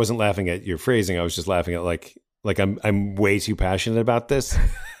be clear, I wasn't laughing at your phrasing. I was just laughing at like I'm way too passionate about this.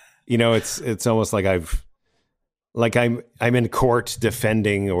 You know, it's almost like I'm in court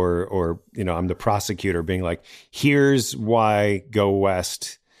defending or you know, I'm the prosecutor being like, here's why Go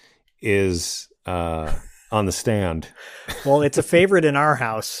West is on the stand. Well, it's a favorite in our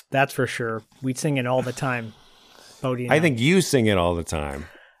house, that's for sure. We sing it all the time. Bodie and I think you sing it all the time.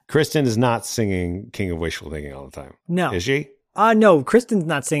 Kristen is not singing King of Wishful Thinking all the time. No. Is she? No, Kristen's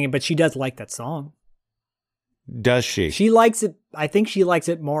not singing, but she does like that song. Does she? She likes it. I think she likes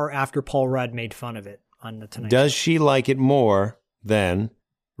it more after Paul Rudd made fun of it on the Tonight Does Show. she like it more than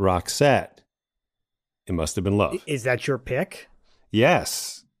Roxette? It Must Have Been Love. Is that your pick?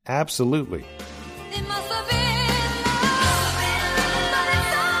 Yes, absolutely. It must have been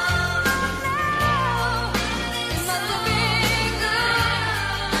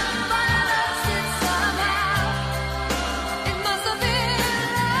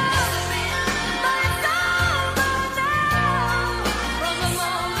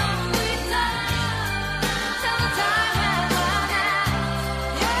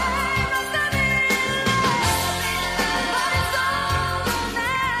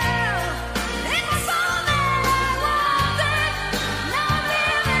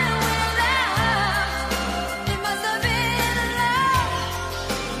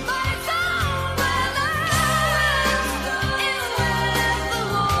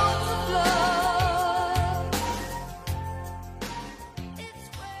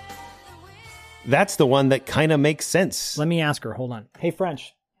That's the one that kind of makes sense. Let me ask her. Hold on. Hey,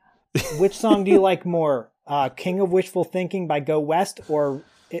 French, which song do you like more? King of Wishful Thinking by Go West or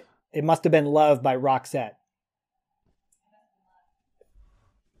It Must Have Been Love by Roxette?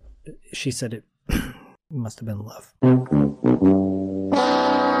 She said it must have been love.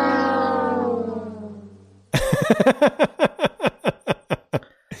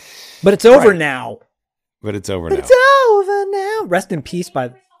 But it's over now. But it's over now. It's over now. Rest in peace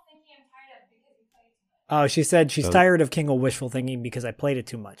by... Oh, she said she's tired of King of Wishful Thinking because I played it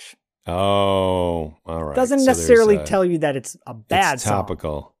too much. Oh, all right. Doesn't necessarily tell you that it's a bad it's song.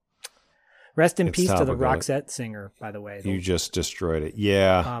 topical. Rest in peace to the Roxette singer, by the way. You just destroyed it.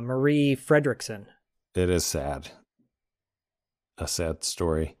 Yeah. Marie Fredriksson. It is sad. A sad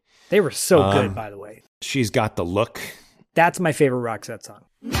story. They were so good, by the way. She's got the look. That's my favorite Roxette song.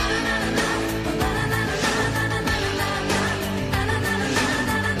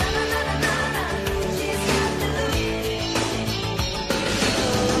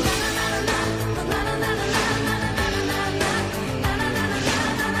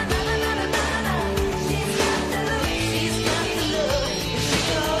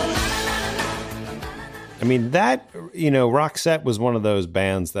 I mean, that, you know, Roxette was one of those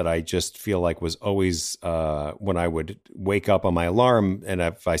bands that I just feel like was always, when I would wake up on my alarm and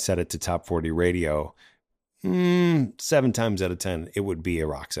if I set it to top 40 radio, 7 times out of 10, it would be a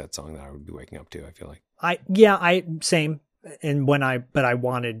Roxette song that I would be waking up to, I feel like. Same. And but I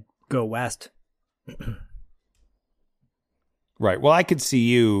wanted Go West. Right. Well, I could see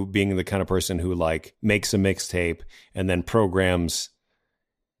you being the kind of person who like makes a mixtape and then programs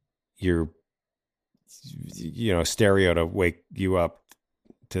your, you know, stereo to wake you up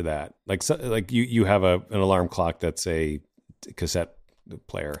to that. Like, you have an alarm clock that's a cassette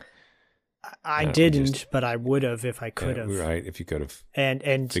player. I didn't, but I would have if I could have. Right, if you could have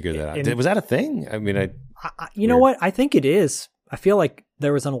and figured that out. Was that a thing? I mean, you know what? I think it is. I feel like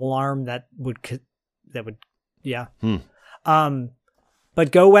there was an alarm that would, yeah.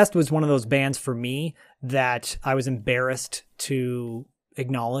 But Go West was one of those bands for me that I was embarrassed to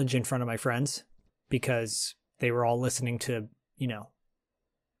acknowledge in front of my friends because they were all listening to,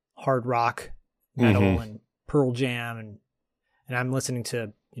 hard rock, metal, and Pearl Jam, and I'm listening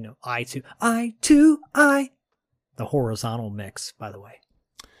to, I, the horizontal mix, by the way.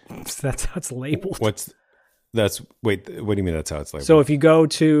 That's how it's labeled. Wait, what do you mean that's how it's labeled? So if you go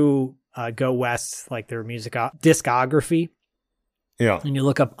to Go West, like their music discography, and you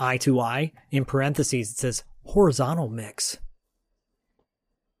look up Eye to Eye, in parentheses, it says horizontal mix.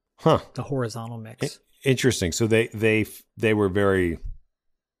 Huh. The horizontal mix. Interesting. So they were very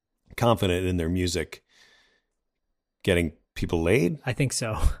confident in their music getting people laid? I think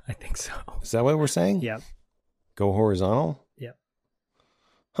so. Is that what we're saying? Yep. Go horizontal? Yep.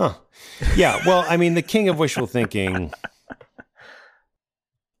 Huh. Yeah. Well, I mean, the king of wishful thinking,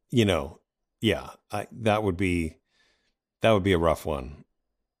 that would be a rough one,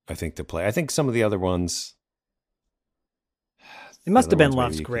 I think, to play. I think some of the other ones. It must have been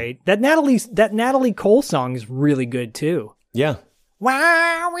Love's Great. That Natalie Cole song is really good too. Yeah.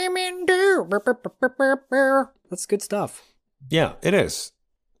 Wow, women do. That's good stuff. Yeah, it is.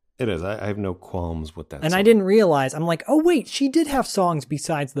 It is. I have no qualms with that. And song. I didn't realize. I'm like, oh wait, she did have songs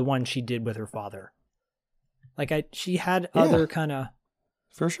besides the one she did with her father. Like she had other kind of.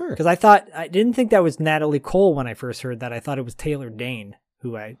 For sure. Because I didn't think that was Natalie Cole when I first heard that. I thought it was Taylor Dane,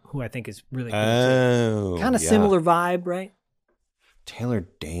 who I think is really good. Oh, kind of similar vibe, right? Taylor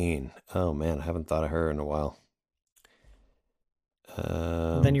Dane. Oh man, I haven't thought of her in a while.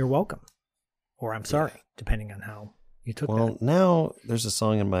 Then you're welcome, or I'm sorry, depending on how you took that. Well, now there's a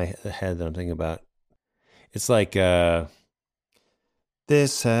song in my head that I'm thinking about. It's like, this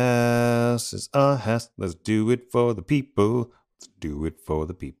house is our house. Let's do it for the people. Let's do it for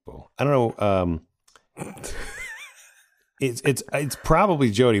the people. I don't know. It's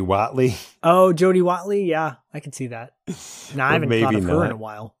probably Jodie Watley. Oh, Jodie Watley. Yeah, I can see that. No, I haven't thought of her in a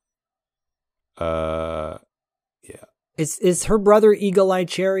while. Yeah. Is her brother Eagle Eye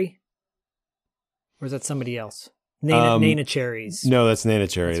Cherry? Or is that somebody else? Nana Cherries. No, that's Nana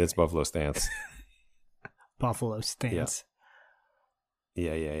Cherry. That's right. Buffalo Stance. Buffalo Stance.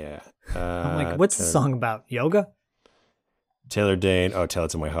 Yeah. I'm like, what's the song about? Yoga? Taylor Dane. Oh, Tell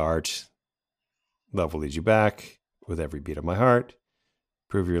It to My Heart. Love will lead you back with every beat of my heart.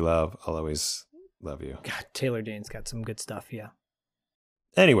 Prove your love. I'll always love you. God, Taylor Dane's got some good stuff. Yeah.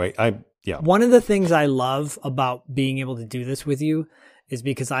 Anyway, One of the things I love about being able to do this with you is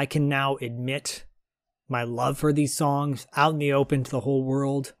because I can now admit my love for these songs out in the open to the whole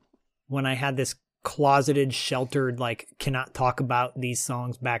world. When I had this closeted, sheltered, cannot talk about these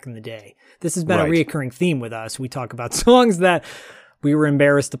songs back in the day. This has been a reoccurring theme with us. We talk about songs that we were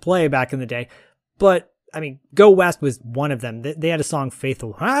embarrassed to play back in the day. But, I mean, Go West was one of them. They had a song,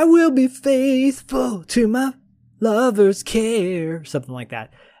 Faithful. I will be faithful to my lover's care. Something like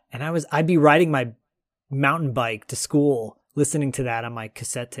that. And I'd be riding my mountain bike to school, listening to that on my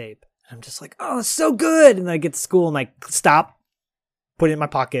cassette tape. I'm just like, oh, it's so good. And then I get to school and stop, put it in my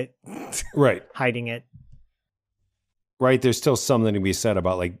pocket. Right. Hiding it. Right. There's still something to be said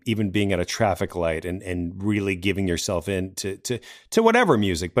about even being at a traffic light and really giving yourself in to whatever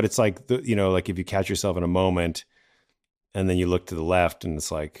music. But it's like if you catch yourself in a moment and then you look to the left and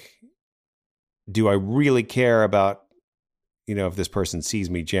it's like, do I really care about, if this person sees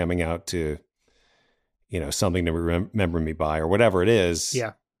me jamming out to, something to remember me by or whatever it is.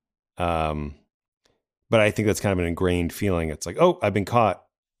 Yeah. But I think that's kind of an ingrained feeling. It's like, oh, I've been caught.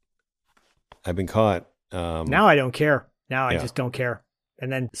 Now I don't care. Now I just don't care.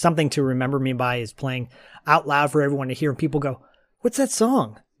 And then Something to Remember Me By is playing out loud for everyone to hear. And people go, what's that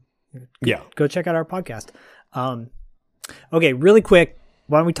song? Go check out our podcast. Okay, really quick.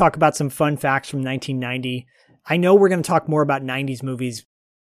 Why don't we talk about some fun facts from 1990? I know we're going to talk more about 90s movies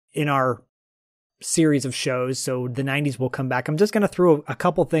in our series of shows, so the 90s will come back. I'm just going to throw a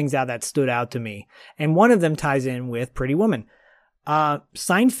couple things out that stood out to me. And one of them ties in with Pretty Woman.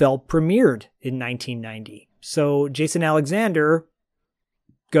 Seinfeld premiered in 1990. So Jason Alexander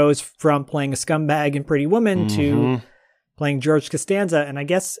goes from playing a scumbag in Pretty Woman to playing George Costanza. And I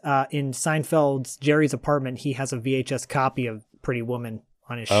guess in Seinfeld's Jerry's apartment, he has a VHS copy of Pretty Woman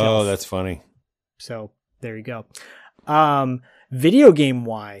on his shelf. Oh, that's funny. So there you go. Video game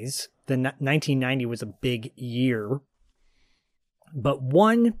wise, 1990 was a big year. But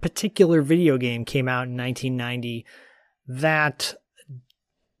one particular video game came out in 1990 that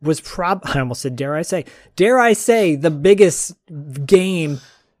was I almost said, dare I say, the biggest game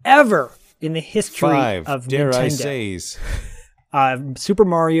ever in the history of dare Nintendo. I says. Super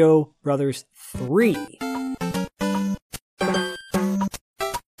Mario Brothers 3.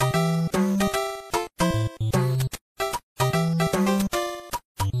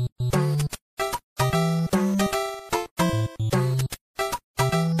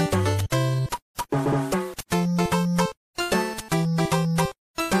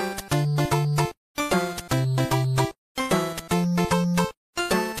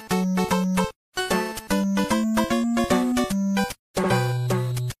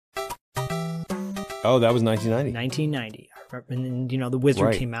 Oh, that was 1990. 1990. And then, you know, The Wizard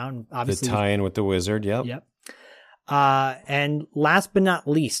Right. came out. And obviously, The tie-in with The Wizard, yep. Yep. And last but not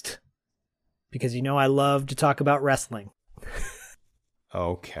least, because you know I love to talk about wrestling.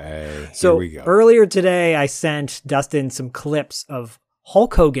 Okay, So here we go. earlier today, I sent Dustin some clips of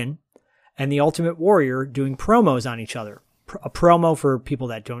Hulk Hogan and the Ultimate Warrior doing promos on each other. A promo, for people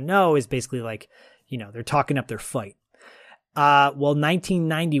that don't know, is basically like, you know, they're talking up their fight. Well,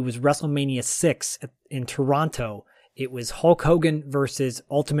 1990 was WrestleMania 6 in Toronto. It was Hulk Hogan versus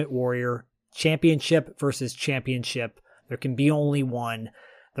Ultimate Warrior, championship versus championship. There can be only one.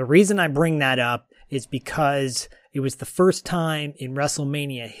 The reason I bring that up is because it was the first time in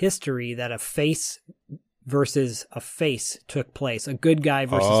WrestleMania history that a face versus a face took place. A good guy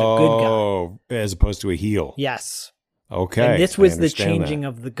versus a good guy. Oh, as opposed to a heel. Yes. Okay. And this was I the understand changing that.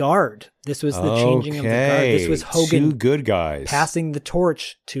 of the guard. This was the changing of the guard. This was Hogan Two good guys passing the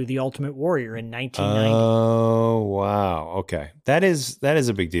torch to the Ultimate Warrior in 1990. Oh, wow. Okay. That is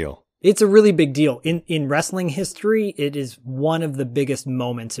a big deal. It's a really big deal. In wrestling history, it is one of the biggest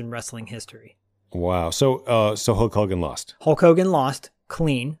moments in wrestling history. Wow. So Hulk Hogan lost. Hulk Hogan lost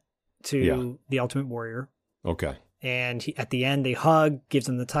clean to Yeah. the Ultimate Warrior. Okay. And at the end, they hug, gives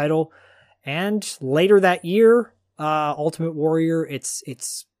him the title. And later that year, Ultimate Warrior, it's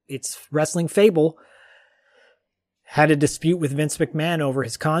wrestling fable, had a dispute with Vince McMahon over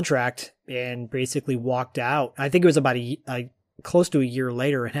his contract and basically walked out. I think it was about close to a year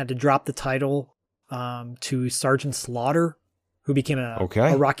later, and had to drop the title to Sergeant Slaughter, who became a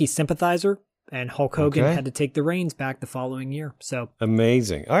Rocky sympathizer, and Hulk Hogan had to take the reins back the following year. So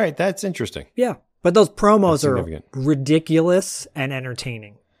amazing. All right, that's interesting. Yeah, but those promos That's are significant. ridiculous and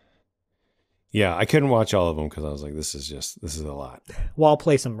entertaining. Yeah, I couldn't watch all of them because I was like, this is a lot. Well, I'll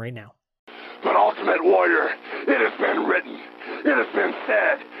play some right now. But Ultimate Warrior, it has been written, it has been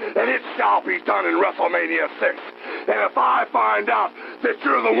said, and it shall be done in WrestleMania 6. And if I find out that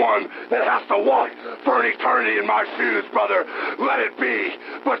you're the one that has to walk for an eternity in my shoes, brother, let it be.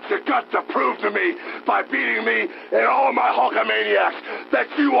 But you got to prove to me by beating me and all of my Hulkamaniacs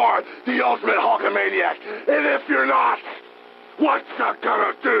that you are the ultimate Hulkamaniac. And if you're not, what's that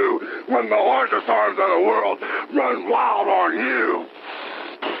gonna do when the largest arms in the world run wild on you?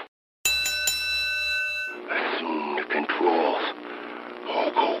 Assume the controls,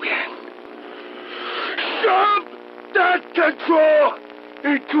 Hulk Hogan. Shove that control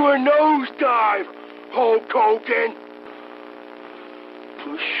into a nosedive, Hulk Hogan.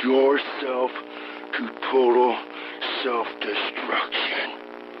 Push yourself to total self-destruction.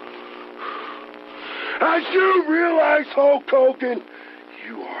 As you realize, Hulk Hogan,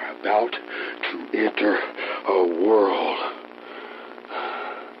 you are about to enter a world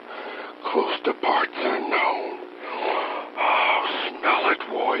close to parts unknown. Oh, smell it,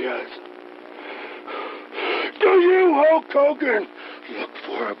 warriors. Do you, Hulk Hogan, look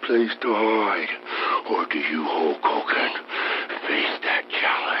for a place to hide? Or do you, Hulk Hogan, face that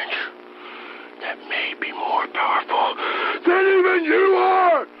challenge that may be more powerful than even you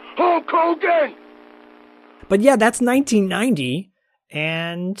are, Hulk Hogan? But yeah, that's 1990,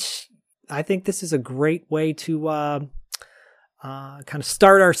 and I think this is a great way to kind of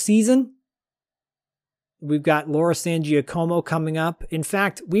start our season. We've got Laura San Giacomo coming up. In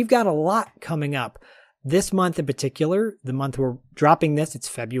fact, we've got a lot coming up. This month in particular, the month we're dropping this, it's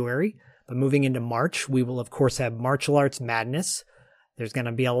February, but moving into March, we will of course have Martial Arts Madness. There's going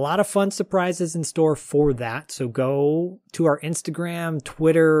to be a lot of fun surprises in store for that, so go to our Instagram,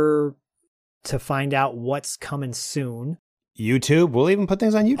 Twitter, to find out what's coming soon. YouTube, we'll even put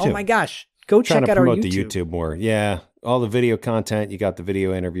things on YouTube. Oh my gosh, go check out our promote YouTube. the YouTube more. Yeah, all the video content, you got the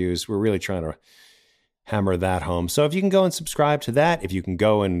video interviews. We're really trying to hammer that home. So if you can go and subscribe to that, if you can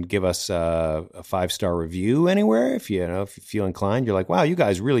go and give us a 5-star review anywhere, if you feel inclined, you're like, wow, you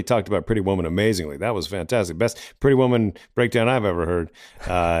guys really talked about Pretty Woman amazingly. That was fantastic. Best Pretty Woman breakdown I've ever heard.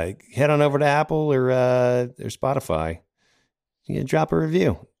 Head on over to Apple or Spotify. You drop a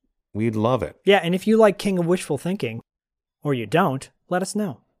review. We'd love it. Yeah, and if you like King of Wishful Thinking, or you don't, let us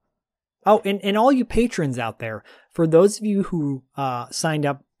know. Oh, and all you patrons out there, for those of you who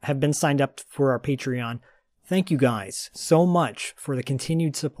have been signed up for our Patreon, thank you guys so much for the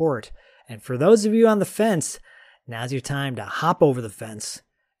continued support. And for those of you on the fence, now's your time to hop over the fence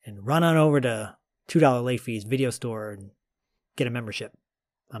and run on over to $2 Late Fees Video Store and get a membership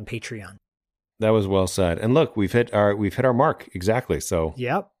on Patreon. That was well said. And look, we've hit our mark exactly. So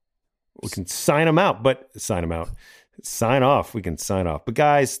yep, we can sign off. We can sign off. But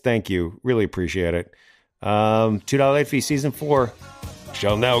guys, thank you. Really appreciate it. $2 Late Fee Season 4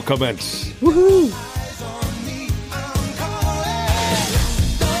 shall now commence. Woohoo!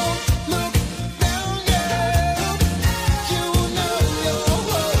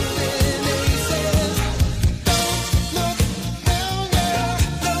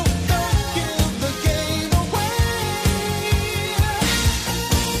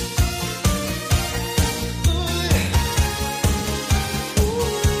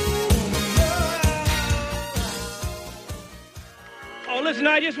 Listen,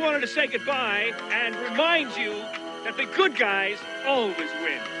 I just wanted to say goodbye and remind you that the good guys always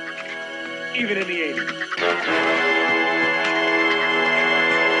win, even in the 80s.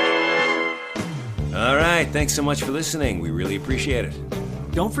 All right, thanks so much for listening. We really appreciate it.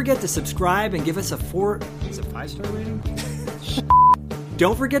 Don't forget to subscribe and give us a 5-star rating?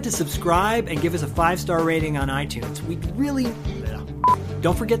 Don't forget to subscribe and give us a 5-star rating on iTunes.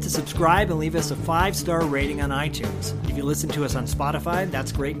 Don't forget to subscribe and leave us a 5-star rating on iTunes. If you listen to us on Spotify,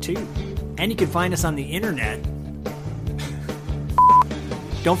 that's great too. And you can find us on the internet.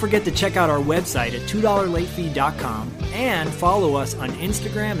 Don't forget to check out our website at $2latefee.com and follow us on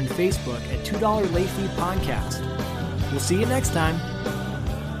Instagram and Facebook at $2 Late Fee Podcast. We'll see you next time.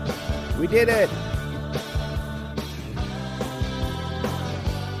 We did it!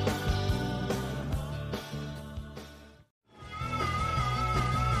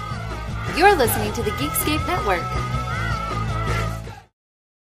 You're listening to the Geekscape Network.